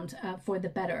life around for the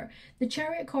better. The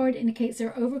Chariot card indicates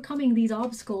they're overcoming these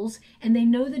obstacles, and they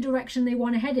know the direction they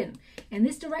want to head in. And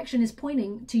this direction is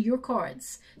pointing to your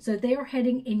cards. So they are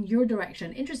heading in your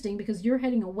direction. Interesting, because you're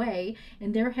heading away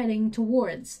and they're heading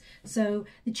towards. So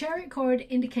the Chariot card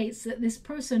indicates that this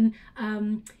person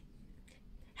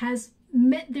has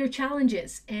met their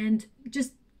challenges and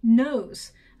just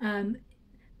knows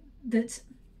that,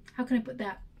 how can I put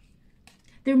that?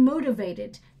 They're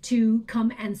motivated to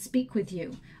come and speak with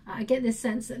you. I get this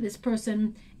sense that this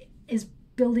person is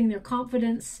building their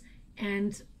confidence,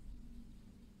 and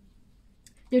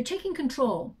they're taking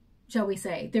control, shall we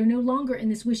say. They're no longer in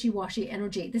this wishy-washy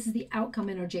energy. This is the outcome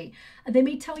energy. They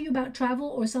may tell you about travel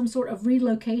or some sort of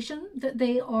relocation that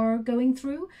they are going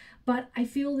through, but I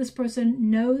feel this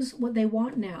person knows what they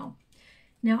want now.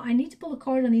 Now, I need to pull a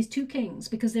card on these two kings,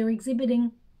 because they're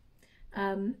exhibiting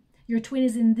your twin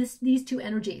is in these two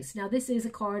energies. Now, this is a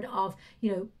card of, you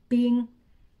know, being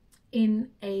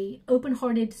in a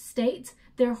open-hearted state.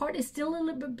 Their heart is still a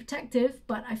little bit protective,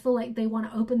 but I feel like they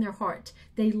want to open their heart.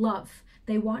 They love.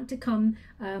 They want to come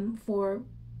for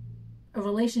a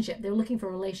relationship. They're looking for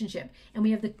a relationship. And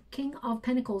we have the King of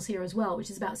Pentacles here as well, which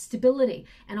is about stability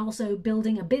and also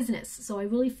building a business. So I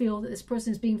really feel that this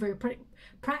person is being very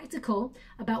practical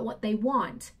about what they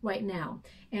want right now.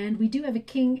 And we do have a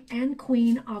King and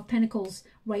Queen of Pentacles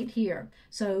right here.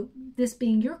 So this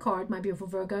being your card, my beautiful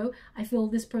Virgo, I feel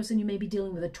this person, you may be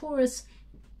dealing with a Taurus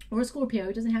or a Scorpio.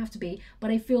 It doesn't have to be,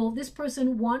 but I feel this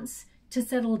person wants to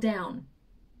settle down.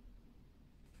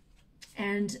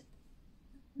 And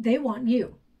they want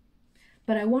you.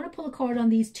 But I want to pull a card on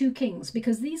these two kings,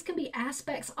 because these can be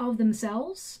aspects of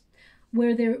themselves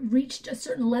where they've reached a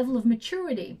certain level of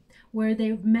maturity, where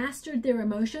they've mastered their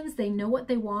emotions, they know what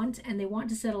they want, and they want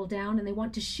to settle down, and they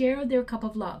want to share their cup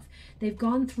of love. They've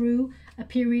gone through a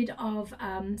period of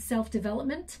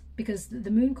self-development, because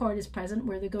the Moon card is present,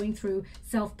 where they're going through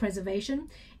self-preservation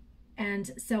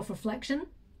and self-reflection.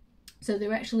 So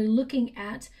they're actually looking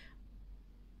at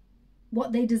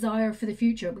what they desire for the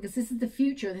future, because this is the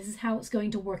future. This is how it's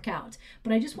going to work out.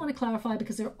 But I just want to clarify,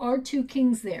 because there are two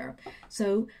kings there.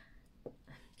 So,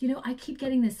 you know, I keep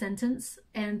getting this sentence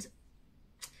and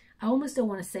I almost don't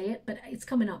want to say it, but it's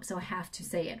coming up, so I have to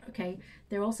say it, okay?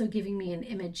 They're also giving me an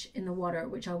image in the water,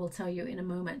 which I will tell you in a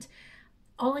moment.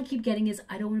 All I keep getting is,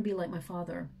 I don't want to be like my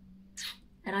father.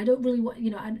 And I don't really want,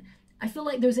 you know, I feel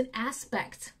like there's an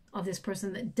aspect of this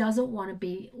person that doesn't want to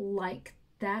be like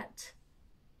that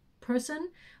person,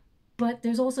 but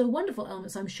there's also wonderful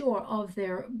elements, I'm sure, of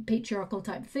their patriarchal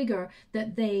type figure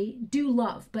that they do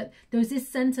love. But there's this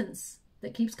sentence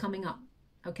that keeps coming up,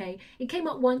 okay? It came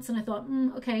up once and I thought,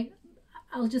 okay,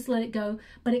 I'll just let it go.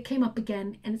 But it came up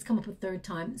again and it's come up a third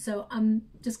time. So I'm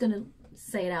just going to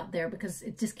say it out there, because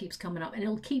it just keeps coming up and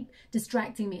it'll keep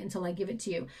distracting me until I give it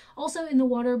to you. Also in the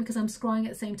water, because I'm scrying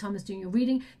at the same time as doing your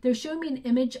reading, they're showing me an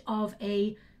image of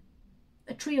a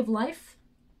tree of life.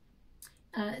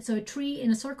 So a tree in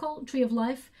a circle, tree of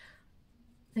life.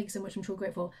 Thank you so much, I'm truly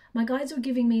grateful. My guides are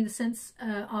giving me the sense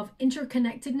of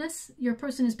interconnectedness. Your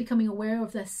person is becoming aware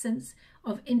of the sense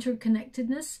of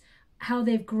interconnectedness, how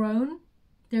they've grown,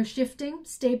 they're shifting,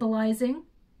 stabilizing.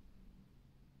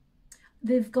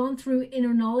 They've gone through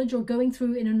inner knowledge, or going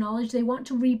through inner knowledge. They want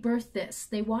to rebirth this.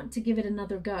 They want to give it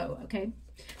another go, okay?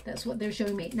 That's what they're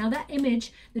showing me. Now that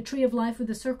image, the tree of life with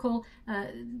the circle,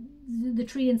 the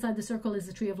tree inside the circle is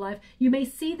the tree of life. You may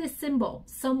see this symbol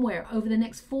somewhere over the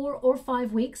next 4 or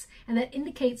 5 weeks, and that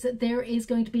indicates that there is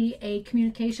going to be a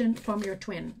communication from your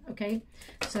twin, okay?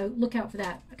 So look out for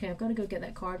that. Okay, I've got to go get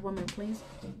that card. 1 minute, please.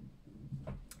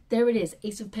 There it is,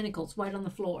 Ace of Pentacles right on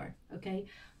the floor, okay?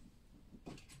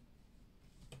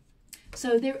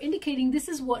 So they're indicating this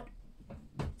is what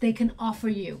they can offer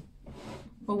you,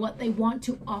 or what they want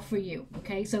to offer you,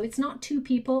 okay? So it's not two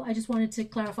people. I just wanted to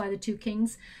clarify the two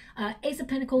kings. Ace of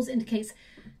Pentacles indicates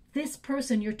this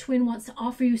person, your twin, wants to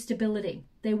offer you stability.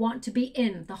 They want to be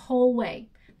in the whole way.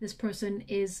 This person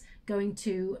is going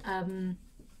to,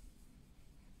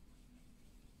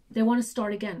 they want to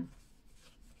start again.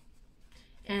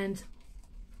 And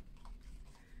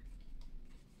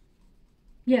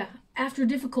yeah, after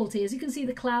difficulty, as you can see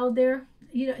the cloud there,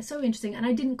 you know, it's so interesting, and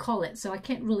I didn't call it, so I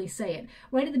can't really say it.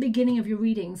 Right at the beginning of your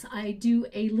readings, I do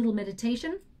a little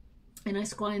meditation, and I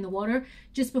scry in the water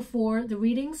just before the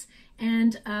readings,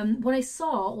 and what I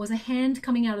saw was a hand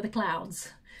coming out of the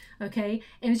clouds, okay?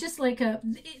 And it was just like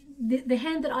the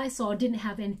hand that I saw didn't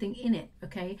have anything in it,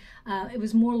 okay? It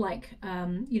was more like,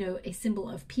 you know, a symbol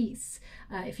of peace,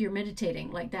 if you're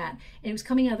meditating like that. And it was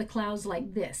coming out of the clouds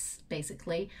like this,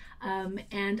 basically.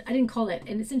 And I didn't call it.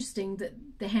 And it's interesting that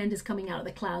the hand is coming out of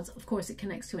the clouds. Of course, it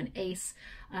connects to an ace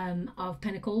of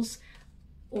pentacles,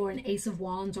 or an ace of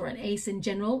wands, or an ace in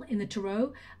general in the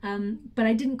tarot. But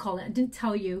I didn't call it. I didn't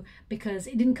tell you, because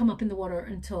it didn't come up in the water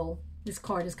until this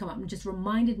card has come up and just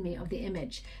reminded me of the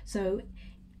image. So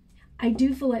I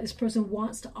do feel like this person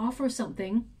wants to offer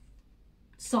something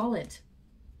solid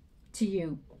to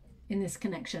you in this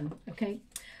connection, okay?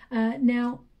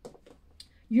 Now,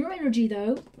 your energy,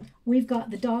 though, we've got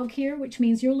the dog here, which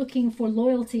means you're looking for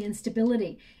loyalty and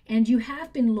stability. And you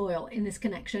have been loyal in this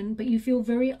connection, but you feel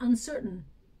very uncertain.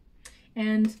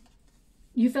 And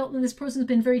you felt that this person's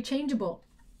been very changeable.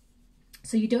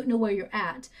 So you don't know where you're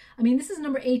at. I mean, this is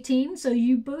number 18, so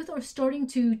you both are starting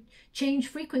to change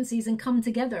frequencies and come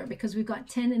together, because we've got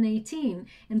 10 and 18,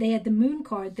 and they had the Moon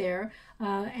card there,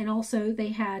 and also they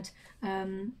had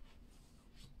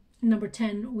number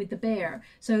 10 with the bear.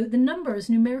 So the numbers,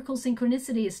 numerical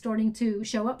synchronicity is starting to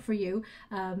show up for you,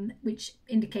 which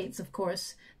indicates, of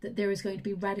course, that there is going to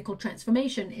be radical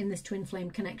transformation in this twin flame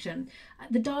connection.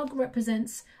 The dog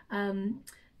represents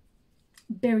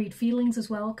buried feelings as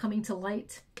well, coming to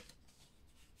light.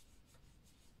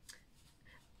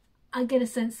 I get a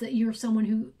sense that you're someone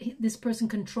who this person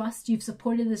can trust. You've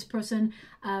supported this person.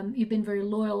 You've been very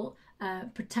loyal,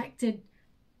 protected.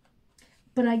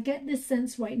 But I get this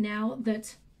sense right now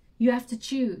that you have to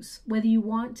choose whether you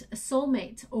want a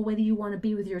soulmate or whether you want to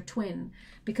be with your twin,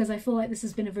 because I feel like this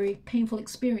has been a very painful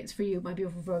experience for you, my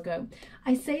beautiful Virgo.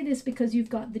 I say this because you've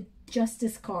got the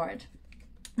Justice card.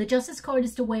 The Justice card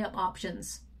is to weigh up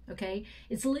options, okay?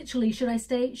 It's literally, should I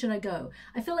stay? Should I go?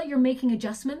 I feel like you're making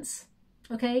adjustments.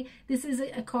 Okay, this is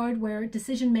a card where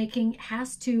decision making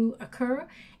has to occur,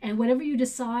 and whatever you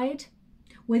decide,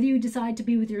 whether you decide to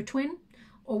be with your twin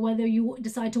or whether you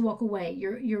decide to walk away,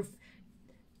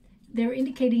 they're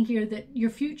indicating here that your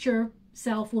future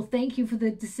self will thank you for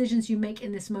the decisions you make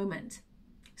in this moment.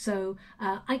 So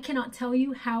I cannot tell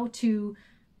you how to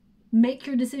make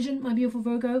your decision, my beautiful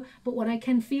Virgo, but what I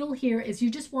can feel here is you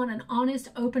just want an honest,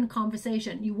 open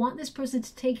conversation. You want this person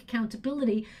to take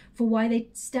accountability for why they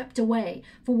stepped away,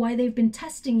 for why they've been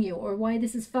testing you, or why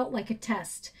this has felt like a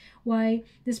test, why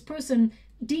this person,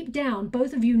 deep down,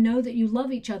 both of you know that you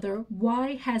love each other.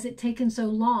 Why has it taken so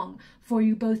long for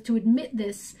you both to admit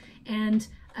this? And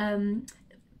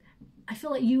I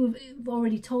feel like you have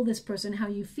already told this person how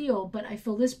you feel, but I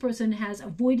feel this person has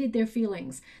avoided their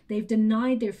feelings. They've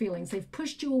denied their feelings. They've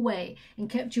pushed you away and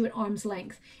kept you at arm's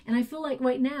length. And I feel like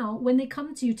right now, when they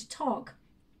come to you to talk,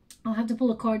 I'll have to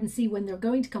pull a card and see when they're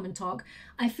going to come and talk.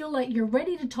 I feel like you're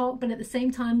ready to talk, but at the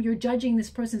same time, you're judging this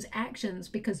person's actions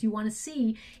because you want to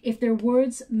see if their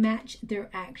words match their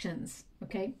actions,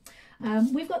 okay?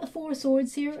 We've got the Four of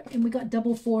Swords here, and we've got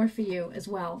double 4 for you as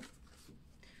well.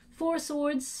 Four of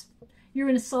Swords. You're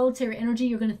in a solitary energy.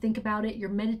 You're going to think about it. You're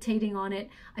meditating on it.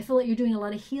 I feel like you're doing a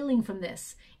lot of healing from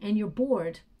this, and you're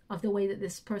bored of the way that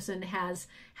this person has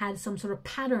had some sort of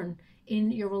pattern in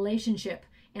your relationship.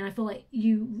 And I feel like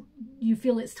you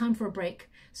feel it's time for a break.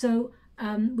 So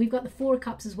we've got the Four of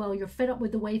Cups as well. You're fed up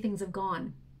with the way things have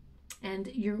gone. And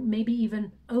you're maybe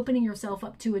even opening yourself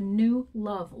up to a new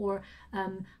love, or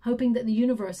hoping that the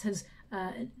universe has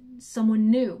someone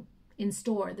new in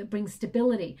store that brings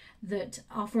stability, that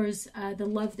offers the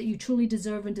love that you truly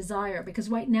deserve and desire. Because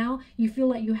right now you feel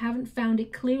like you haven't found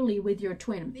it clearly with your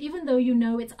twin, even though you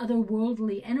know it's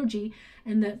otherworldly energy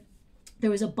and that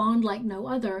there is a bond like no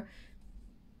other.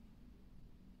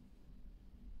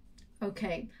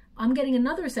 Okay, I'm getting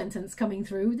another sentence coming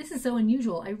through. This is so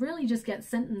unusual. I rarely just get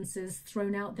sentences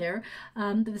thrown out there.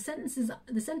 The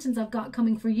sentence I've got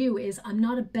coming for you is, I'm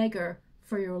not a beggar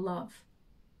for your love.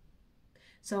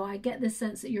 So I get this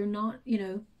sense that you're not, you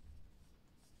know,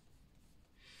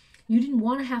 you didn't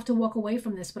want to have to walk away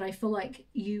from this, but I feel like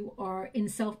you are in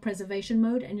self-preservation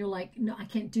mode and you're like, no, I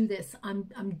can't do this. I'm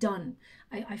done.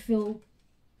 I feel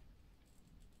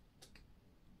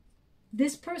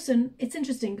this person, it's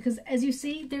interesting because as you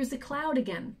see, there's the cloud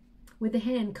again with the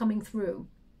hand coming through.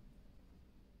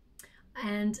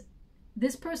 And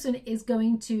this person is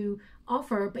going to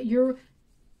offer, but you're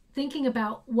thinking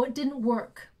about what didn't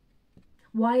work.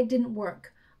 Why it didn't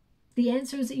work. The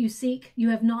answers that you seek,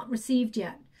 you have not received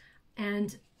yet.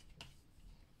 And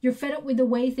you're fed up with the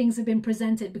way things have been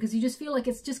presented because you just feel like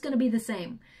it's just going to be the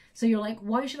same. So you're like,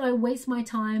 why should I waste my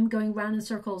time going round in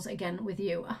circles again with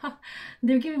you?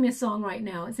 They're giving me a song right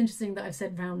now. It's interesting that I've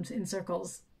said round in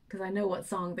circles because I know what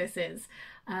song this is.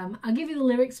 I'll give you the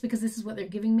lyrics because this is what they're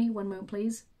giving me. One moment,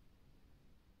 please.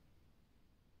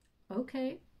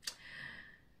 Okay.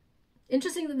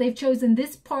 Interesting that they've chosen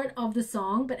this part of the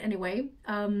song, but anyway,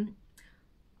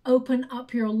 open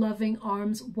up your loving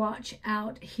arms, watch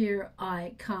out, here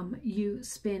I come, you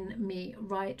spin me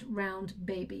right round,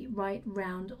 baby, right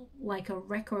round like a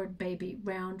record, baby,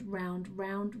 round, round,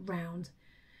 round, round.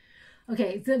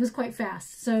 Okay, that was quite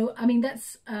fast. So, I mean,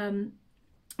 that's a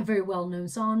very well-known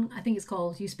song. I think it's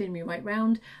called You Spin Me Right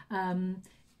Round.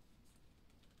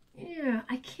 Yeah,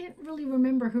 I can't really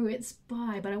remember who it's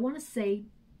by, but I want to say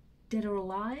Dead or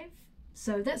Alive.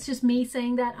 So that's just me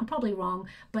saying that. I'm probably wrong,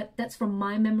 but that's from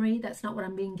my memory. That's not what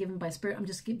I'm being given by spirit. I'm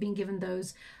just being given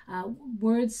those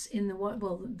words in the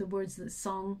words of the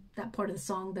song, that part of the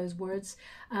song, those words.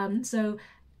 So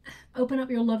open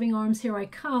up your loving arms, here I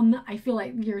come. I feel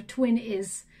like your twin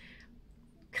is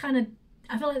kind of,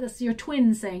 I feel like that's your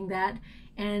twin saying that,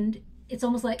 and it's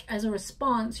almost like as a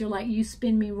response, you're like, you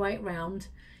spin me right round.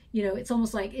 You know, it's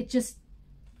almost like it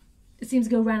seems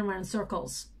to go round and round in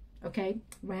circles. Okay,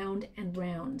 round and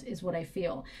round is what I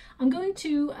feel. I'm going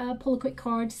to pull a quick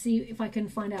card to see if I can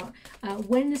find out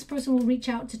when this person will reach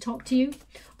out to talk to you.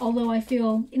 Although I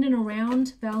feel in and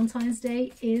around Valentine's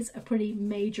Day is a pretty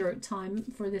major time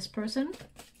for this person.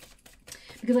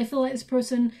 because I feel like this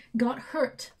person got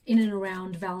hurt in and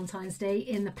around Valentine's Day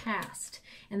in the past.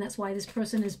 And that's why this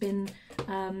person has been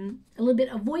a little bit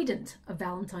avoidant of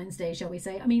Valentine's Day, shall we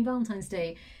say. I mean, Valentine's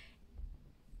Day,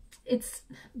 it's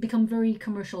become very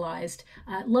commercialized.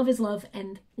 Love is love,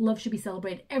 and love should be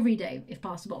celebrated every day if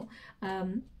possible.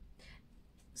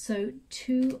 So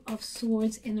 2 of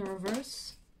Swords in the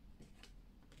reverse.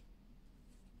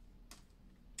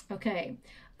 Okay.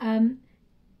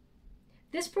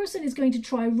 This person is going to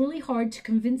try really hard to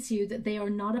convince you that they are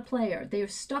not a player. They are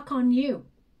stuck on you.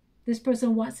 This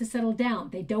person wants to settle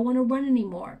down. They don't want to run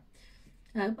anymore.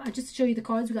 I just show you the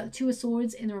cards. We've got the 2 of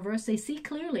Swords in the reverse. They see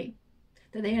clearly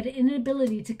that they had an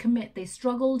inability to commit. They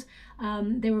struggled.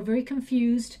 They were very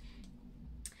confused.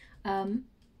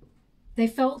 They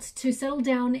felt to settle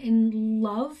down in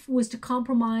love was to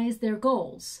compromise their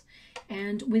goals.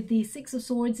 And with the 6 of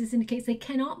Swords, this indicates they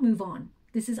cannot move on.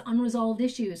 This is unresolved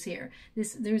issues here.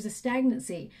 There's a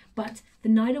stagnancy. But the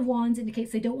Knight of Wands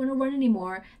indicates they don't want to run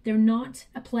anymore. They're not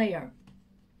a player.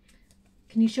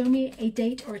 Can you show me a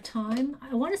date or a time?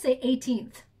 I want to say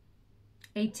 18th.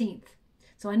 18th.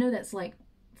 So I know that's like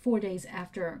 4 days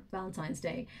after Valentine's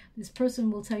Day. This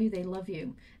person will tell you they love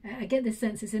you. I get this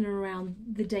sense it's in and around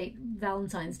the date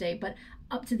Valentine's Day, but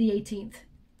up to the 18th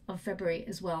of February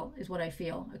as well is what I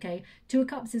feel. Okay, 2 of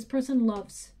Cups. This person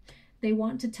loves. They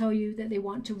want to tell you that they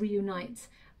want to reunite.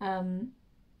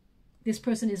 This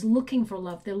person is looking for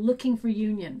love. They're looking for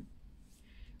union.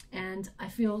 And I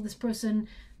feel this person,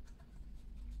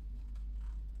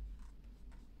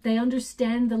 they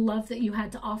understand the love that you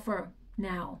had to offer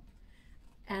now.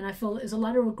 And I feel there's a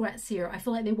lot of regrets here. I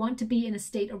feel like they want to be in a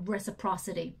state of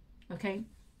reciprocity. Okay.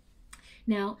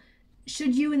 Now,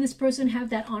 should you and this person have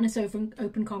that honest,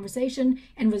 open conversation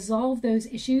and resolve those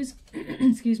issues,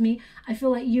 excuse me, I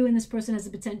feel like you and this person has the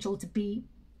potential to be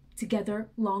together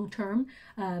long-term,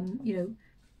 you know,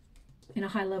 in a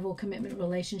high-level commitment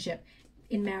relationship,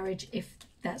 in marriage, if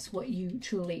that's what you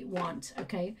truly want,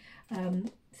 okay?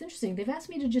 It's interesting. They've asked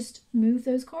me to just move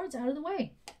those cards out of the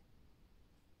way.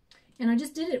 And I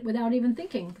just did it without even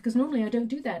thinking, because normally I don't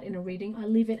do that in a reading. I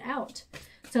leave it out.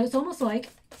 So it's almost like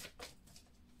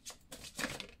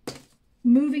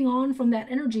moving on from that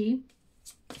energy.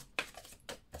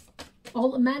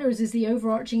 All that matters is the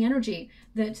overarching energy,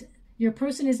 that your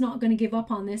person is not going to give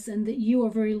up on this, and that you are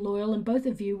very loyal, and both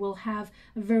of you will have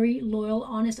a very loyal,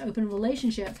 honest, open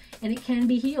relationship, and it can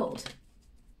be healed.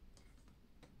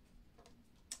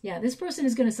 Yeah, this person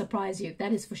is going to surprise you.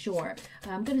 That is for sure.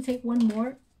 I'm going to take one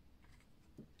more.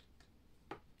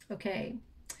 Okay,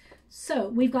 so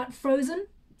we've got Frozen.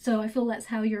 So I feel that's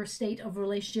how your state of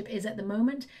relationship is at the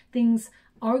moment. Things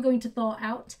are going to thaw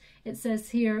out. It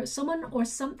says here, someone or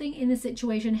something in the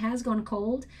situation has gone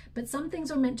cold, but some things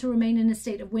are meant to remain in a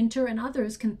state of winter, and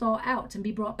others can thaw out and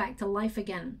be brought back to life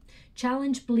again.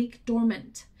 Challenge, bleak,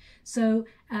 dormant. So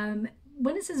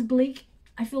when it says bleak,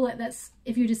 I feel like that's,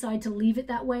 if you decide to leave it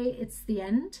that way, it's the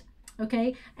end.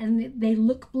 Okay, and they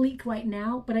look bleak right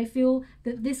now, but I feel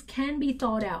that this can be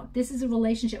thawed out. This is a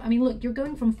relationship. I mean, look, you're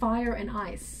going from fire and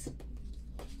ice.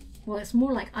 Well, it's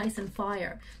more like ice and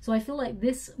fire. So I feel like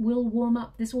this will warm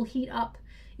up. This will heat up.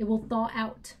 It will thaw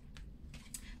out.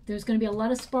 There's going to be a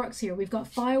lot of sparks here. We've got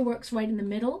fireworks right in the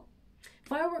middle.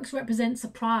 Fireworks represent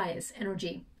surprise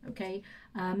energy. Okay,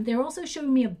 they're also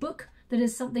showing me a book that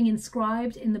is something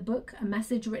inscribed in the book, a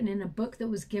message written in a book that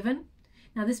was given.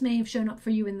 Now, this may have shown up for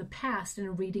you in the past in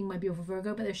a reading, my beautiful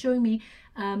Virgo, but they're showing me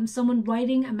someone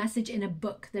writing a message in a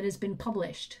book that has been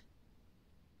published.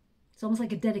 It's almost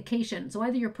like a dedication. So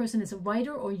either your person is a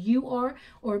writer, or you are,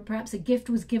 or perhaps a gift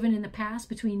was given in the past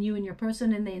between you and your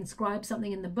person and they inscribed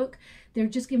something in the book. They're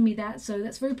just giving me that. So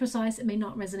that's very precise. It may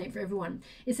not resonate for everyone.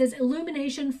 It says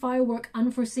illumination, firework,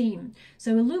 unforeseen.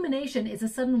 So illumination is a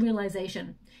sudden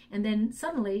realization. And then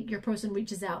suddenly your person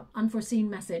reaches out. Unforeseen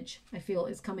message, I feel,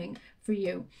 is coming for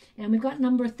you. And we've got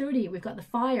number 30. We've got the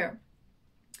fire.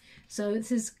 So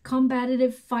this is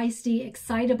combative, feisty,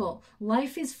 excitable.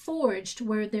 Life is forged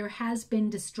where there has been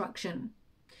destruction.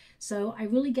 So I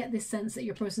really get this sense that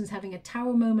your person's having a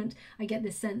tower moment. I get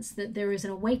this sense that there is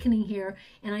an awakening here.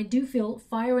 And I do feel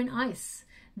fire and ice.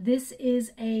 This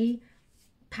is a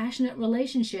passionate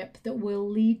relationship that will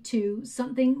lead to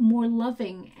something more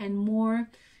loving and more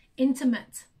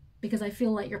intimate, because I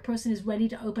feel like your person is ready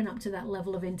to open up to that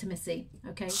level of intimacy.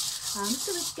 Okay, so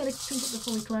let's get a trinket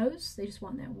before we close. They just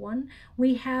want that one.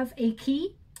 We have a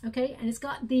key, okay, and it's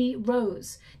got the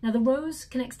rose. Now the rose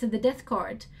connects to the death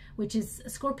card, which is a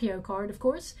Scorpio card, of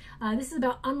course. This is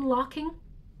about unlocking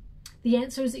the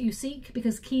answers that you seek,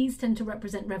 because keys tend to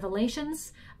represent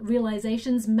revelations,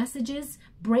 realizations, messages,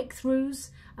 breakthroughs,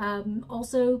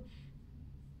 also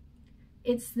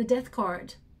it's the Death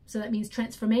card. So that means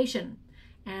transformation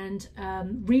and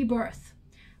rebirth.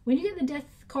 When you get the Death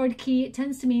card key, it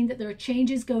tends to mean that there are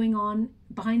changes going on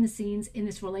behind the scenes in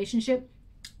this relationship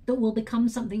that will become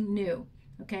something new,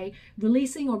 okay?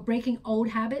 Releasing or breaking old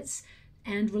habits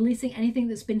and releasing anything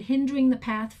that's been hindering the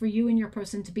path for you and your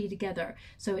person to be together.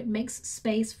 So it makes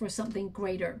space for something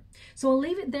greater. So I'll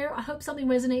leave it there. I hope something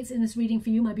resonates in this reading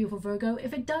for you, my beautiful Virgo.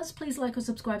 If it does, please like or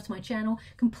subscribe to my channel.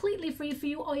 Completely free for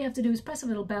you. All you have to do is press a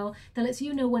little bell that lets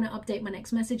you know when I update my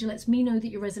next message. It lets me know that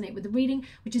you resonate with the reading,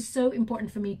 which is so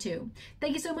important for me too.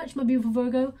 Thank you so much, my beautiful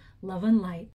Virgo. Love and light.